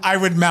 I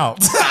would melt.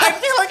 I'd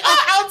be like,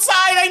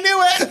 outside, I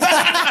knew it.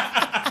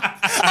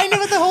 I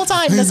knew it the whole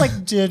time. It's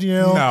like, did you?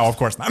 No, of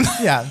course not.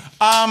 Yeah.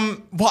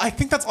 Well, I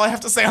think that's all I have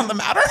to say on the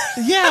matter.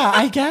 Yeah,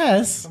 I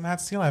guess. Matt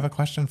Steele, I have a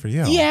question for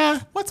you. Yeah.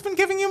 What's been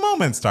giving you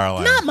moments,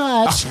 darling? Not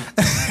much.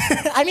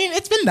 I mean,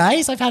 it's been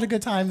nice. I've had a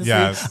good time this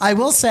Yes. week. I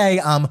will say,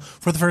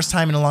 for the first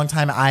time in a long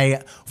time,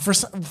 I for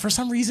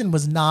some reason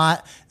was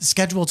not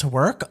scheduled to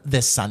work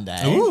this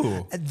Sunday.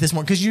 Ooh. This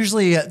morning, because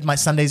usually my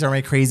Sundays are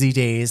my crazy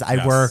days. I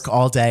Yes. work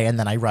all day and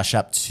then I rush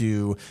up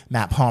to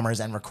Matt Palmer's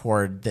and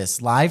record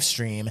this live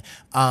stream.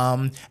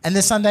 And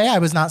this Sunday I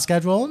was not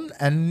scheduled,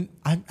 and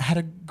I had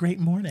a great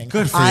morning.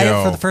 Good for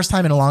you. For the first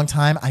time in a long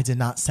time, I did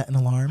not set an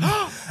alarm,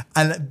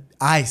 and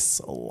I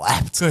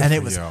slept, Good and for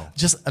it was you.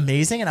 just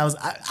amazing. And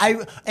I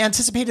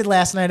anticipated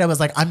last night. I was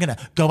like, I'm gonna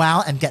go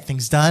out and get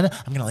things done.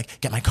 I'm gonna like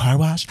get my car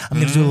washed. I'm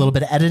gonna do a little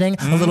bit of editing,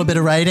 a little bit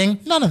of writing.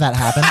 None of that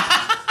happened.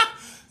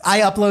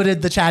 I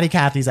uploaded the Chatty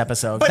Cathy's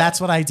episode. That's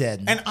what I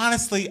did. And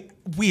honestly,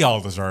 we all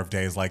deserve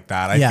days like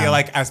that. I Yeah. feel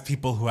like as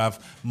people who have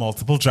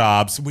multiple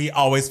jobs, we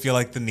always feel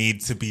like the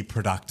need to be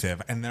productive.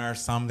 And there are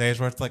some days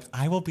where it's like,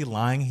 I will be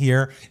lying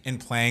here and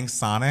playing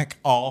Sonic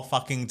all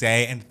fucking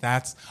day, and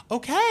that's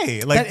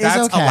okay. Like, That is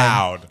that's okay.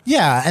 allowed.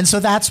 Yeah, and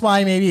so that's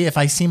why maybe if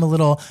I seem a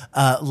little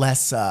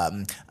less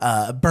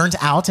burnt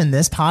out in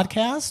this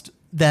podcast,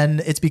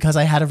 then it's because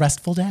I had a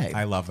restful day.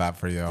 I love that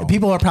for you.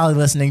 People are probably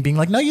listening, being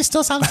like, "No, you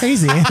still sound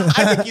crazy." I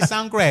think you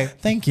sound great.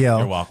 Thank you.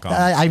 You're welcome.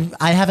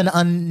 I have an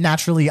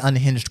unnaturally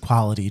unhinged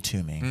quality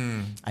to me.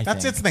 I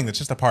That's think. its thing. That's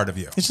just a part of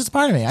you. It's just a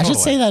part of me. I should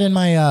Totally. say that in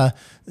my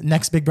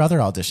next Big Brother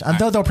audition.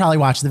 Though they'll probably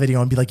watch the video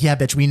and be like, "Yeah,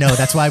 bitch, we know.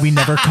 That's why we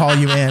never call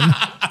you in."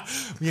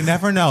 You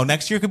never know.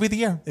 Next year could be the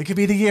year. It could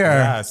be the year.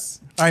 Yes.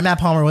 All right, Matt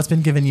Palmer, what's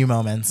been giving you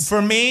moments?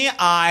 For me,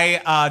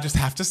 I just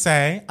have to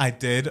say, I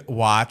did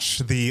watch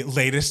the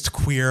latest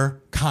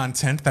queer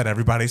content that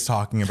everybody's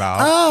talking about.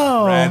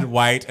 Oh. Red,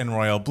 White, and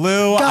Royal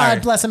Blue.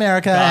 God bless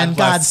America and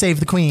bless- God save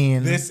the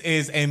Queen. This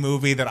is a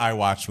movie that I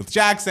watched with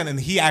Jackson, and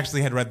he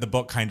actually had read the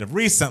book kind of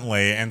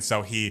recently, and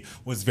so he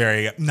was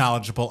very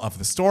knowledgeable of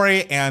the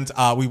story. And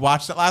we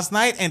watched it last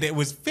night, and it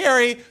was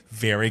very,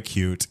 very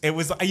cute. It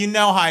was, you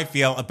know how I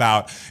feel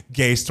about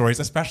gay stories,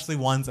 especially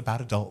ones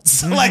about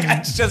adults. Like,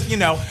 it's just, you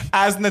know,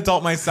 as an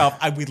adult myself,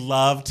 we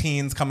love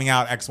teens coming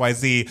out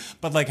XYZ,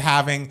 but like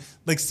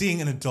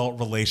seeing an adult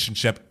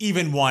relationship,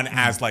 even one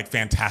as like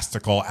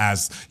fantastical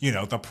as, you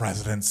know, the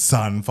president's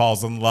son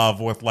falls in love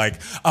with like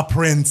a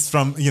prince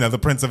from, you know, the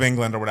Prince of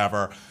England or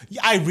whatever.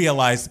 I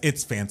realize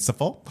it's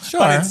fanciful, Sure.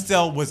 but it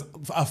still was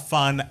a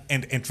fun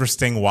and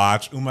interesting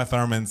watch. Uma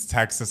Thurman's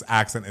Texas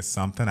accent is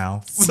something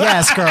else.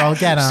 Yes, girl,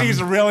 get 'em.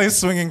 She's really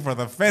swinging for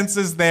the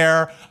fences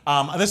there.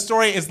 The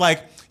story is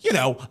like, you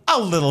know, a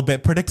little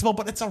bit predictable,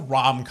 but it's a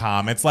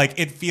rom-com. It's like,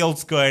 it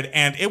feels good.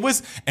 And it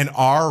was an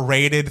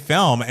R-rated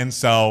film. And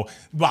so,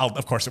 well,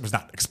 of course, it was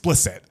not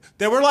explicit.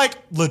 There were like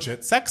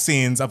legit sex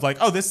scenes of like,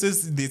 oh, this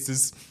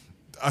is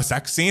a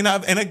sex scene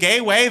in a gay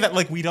way that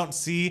like we don't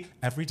see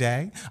every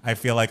day. I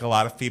feel like a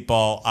lot of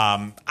people,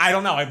 I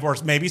don't know, I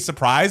was maybe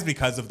surprised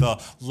because of the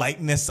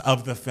lightness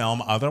of the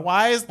film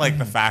otherwise, like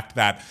the fact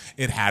that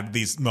it had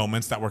these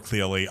moments that were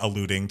clearly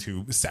alluding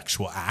to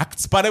sexual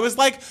acts. But it was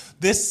like,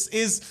 this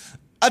is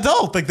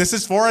adult, like this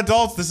is for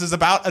adults, this is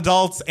about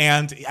adults.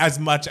 And as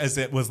much as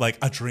it was like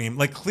a dream,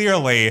 like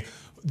clearly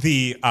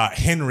the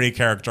Henry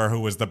character, who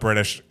was the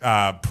British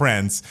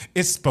prince,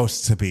 is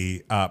supposed to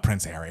be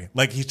Prince Harry.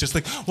 Like, he's just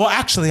like, well,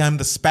 actually, I'm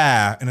the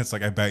spa. And it's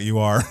like, I bet you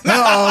are.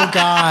 Oh,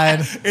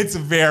 God. It's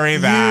very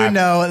bad. You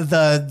know,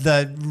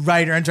 the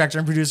writer and director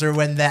and producer,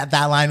 when that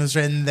line was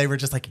written, they were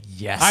just like,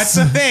 yes. That's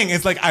the thing.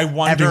 It's like, I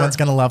wonder. Everyone's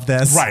going to love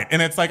this. Right.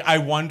 And it's like, I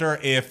wonder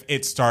if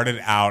it started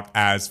out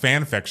as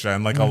fan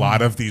fiction, like a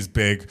lot of these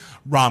big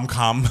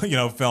rom-com,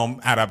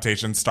 film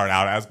adaptations start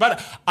out as.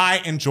 But I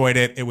enjoyed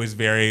it. It was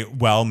very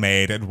well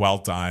made and well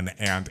done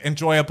and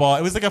enjoyable.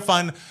 It was like a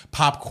fun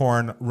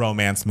popcorn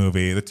romance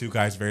movie. The two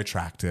guys very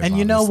attractive. And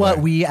you know what?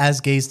 We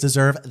as gays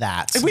deserve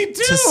that. We do.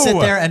 To sit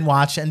there and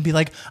watch and be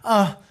like,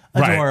 oh,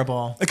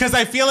 adorable. Right. Because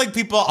I feel like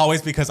people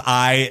always, because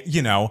I,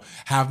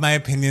 have my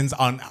opinions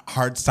on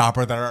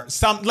Heartstopper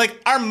that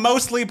are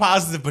mostly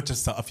positive, but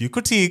just a few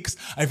critiques.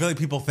 I feel like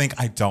people think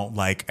I don't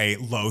like a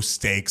low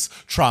stakes,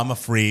 trauma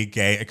free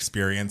gay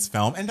experience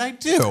film. And I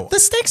do. The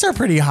stakes are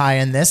pretty high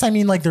in this. I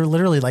mean, like, they're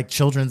literally like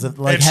children's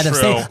head of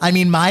state. I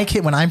mean, my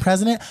kid, when I'm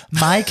president,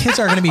 my kids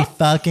are going to be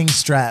fucking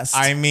stressed.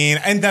 I mean,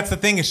 and that's the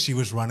thing, is she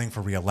was running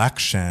for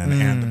re-election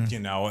and,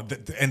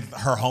 in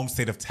her home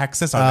state of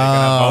Texas, are they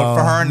going to vote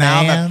for her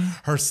now that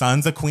her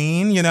son's a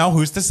queen?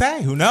 Who's to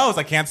say? Who knows?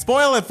 I can't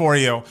spoil it for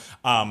you.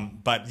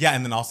 But yeah,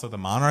 and then also the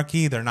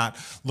monarchy. They're not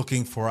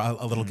looking for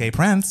a little gay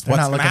prince.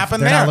 What's going to happen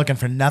there? They're not looking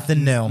for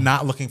nothing new.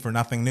 Not looking for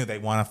nothing new. They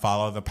want to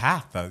follow the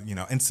path.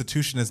 The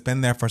institution has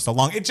been there for so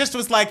long. It just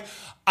was like,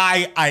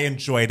 I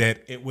enjoyed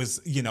it. It was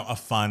a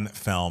fun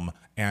film,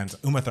 and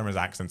Uma Thurman's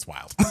accent's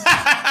wild.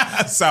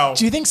 So,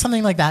 do you think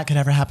something like that could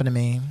ever happen to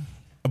me?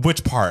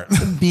 Which part?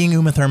 Being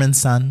Uma Thurman's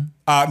son?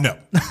 No.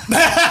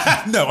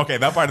 No, okay,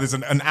 that part is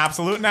an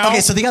absolute no. Okay,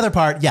 so the other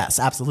part, yes,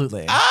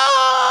 absolutely.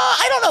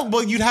 I don't know.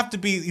 Well, you'd have to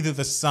be either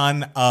the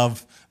son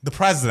of the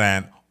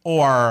president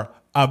or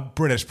a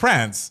British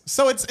prince.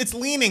 So it's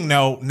leaning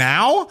no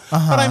now,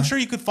 but I'm sure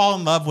you could fall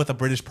in love with a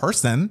British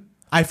person.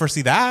 I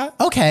foresee that.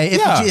 Okay,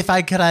 if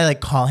I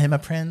could call him a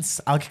prince?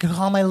 I could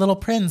call my little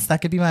prince.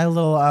 That could be my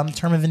little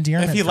term of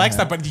endearment. If he likes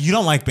that, but you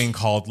don't like being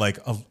called like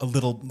a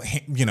little,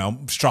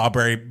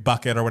 strawberry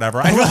bucket or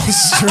whatever.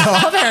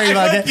 Strawberry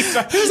bucket.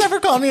 Who's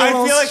ever called me a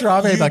little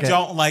strawberry bucket? You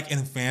don't like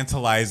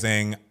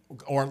infantilizing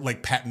or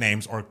like pet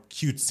names or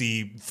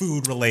cutesy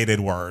food related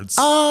words.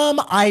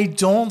 I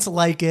don't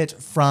like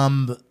it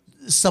from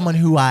someone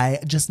who I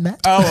just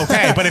met. Oh,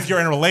 okay. But if you're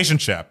in a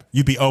relationship,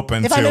 you'd be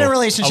open if to I'm in a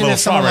relationship, if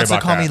someone wants to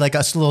bucket. call me like a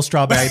little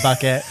strawberry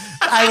bucket,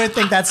 I would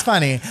think that's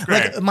funny.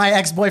 Great. Like my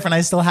ex-boyfriend,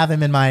 I still have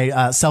him in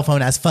my cell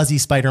phone as Fuzzy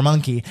Spider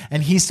Monkey,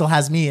 and he still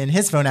has me in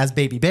his phone as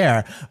Baby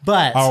Bear.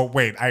 But oh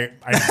wait, I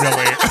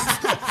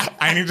really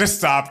I need to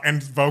stop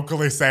and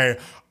vocally say,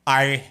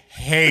 I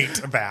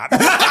hate that.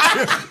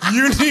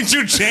 You need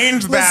to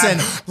change that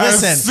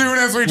listen, as soon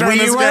as we turn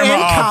this camera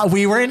off.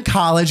 We were in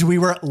college. We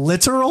were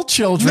literal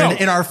children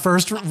in our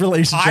first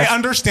relationship. I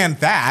understand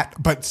that,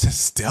 but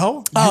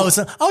still. Yeah,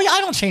 I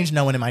don't change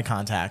no one in my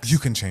contacts. You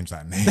can change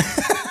that name.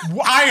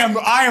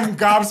 I am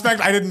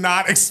gobsmacked. I did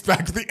not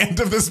expect the end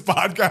of this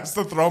podcast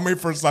to throw me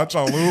for such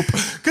a loop.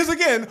 Because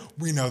again,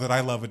 we know that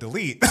I love a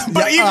delete.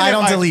 But I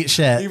don't delete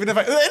shit. Even if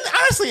and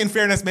honestly, in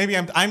fairness, maybe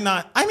I'm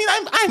not. I mean,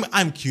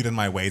 I'm cute in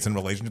my ways in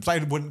relationships. I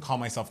wouldn't call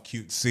myself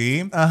cutesy.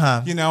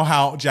 You know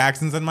how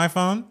Jackson's in my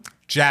phone?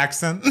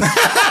 Jackson.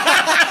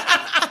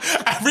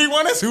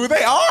 Everyone is who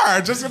they are.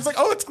 Just it's like,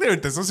 oh, it's clear.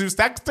 This is who's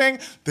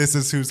texting. This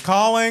is who's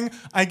calling.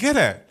 I get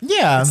it.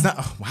 Yeah. It's not.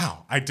 Oh,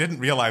 wow. I didn't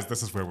realize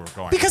this is where we're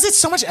going. Because it's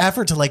so much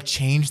effort to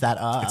change that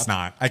up. It's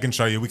not. I can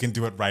show you. We can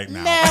do it right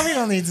now. Nah, we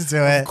don't need to do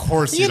it. Of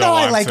course you know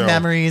I like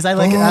memories. I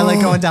like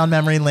going down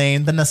memory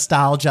lane. The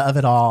nostalgia of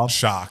it all.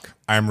 Shock.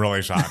 I'm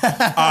really shocked.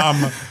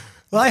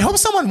 Well, I hope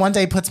someone one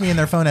day puts me in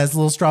their phone as a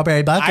little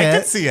strawberry bucket. I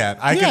could see it.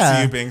 I could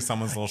see you being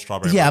someone's little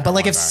strawberry bucket. Yeah,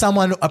 but if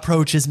someone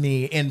approaches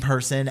me in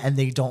person and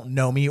they don't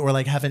know me or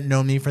haven't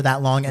known me for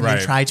that long and they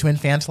try to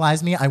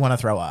infantilize me, I want to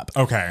throw up.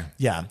 Okay.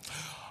 Yeah.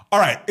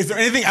 All right. Is there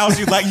anything else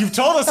you'd like? You've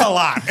told us a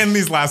lot in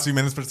these last few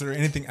minutes, but is there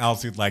anything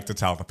else you'd like to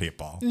tell the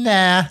people?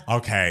 Nah.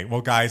 Okay.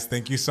 Well, guys,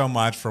 thank you so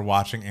much for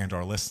watching and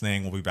or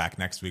listening. We'll be back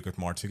next week with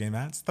more Two Gay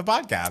Mats, the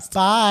podcast.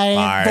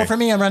 Bye. Vote for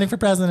me. I'm running for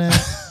president.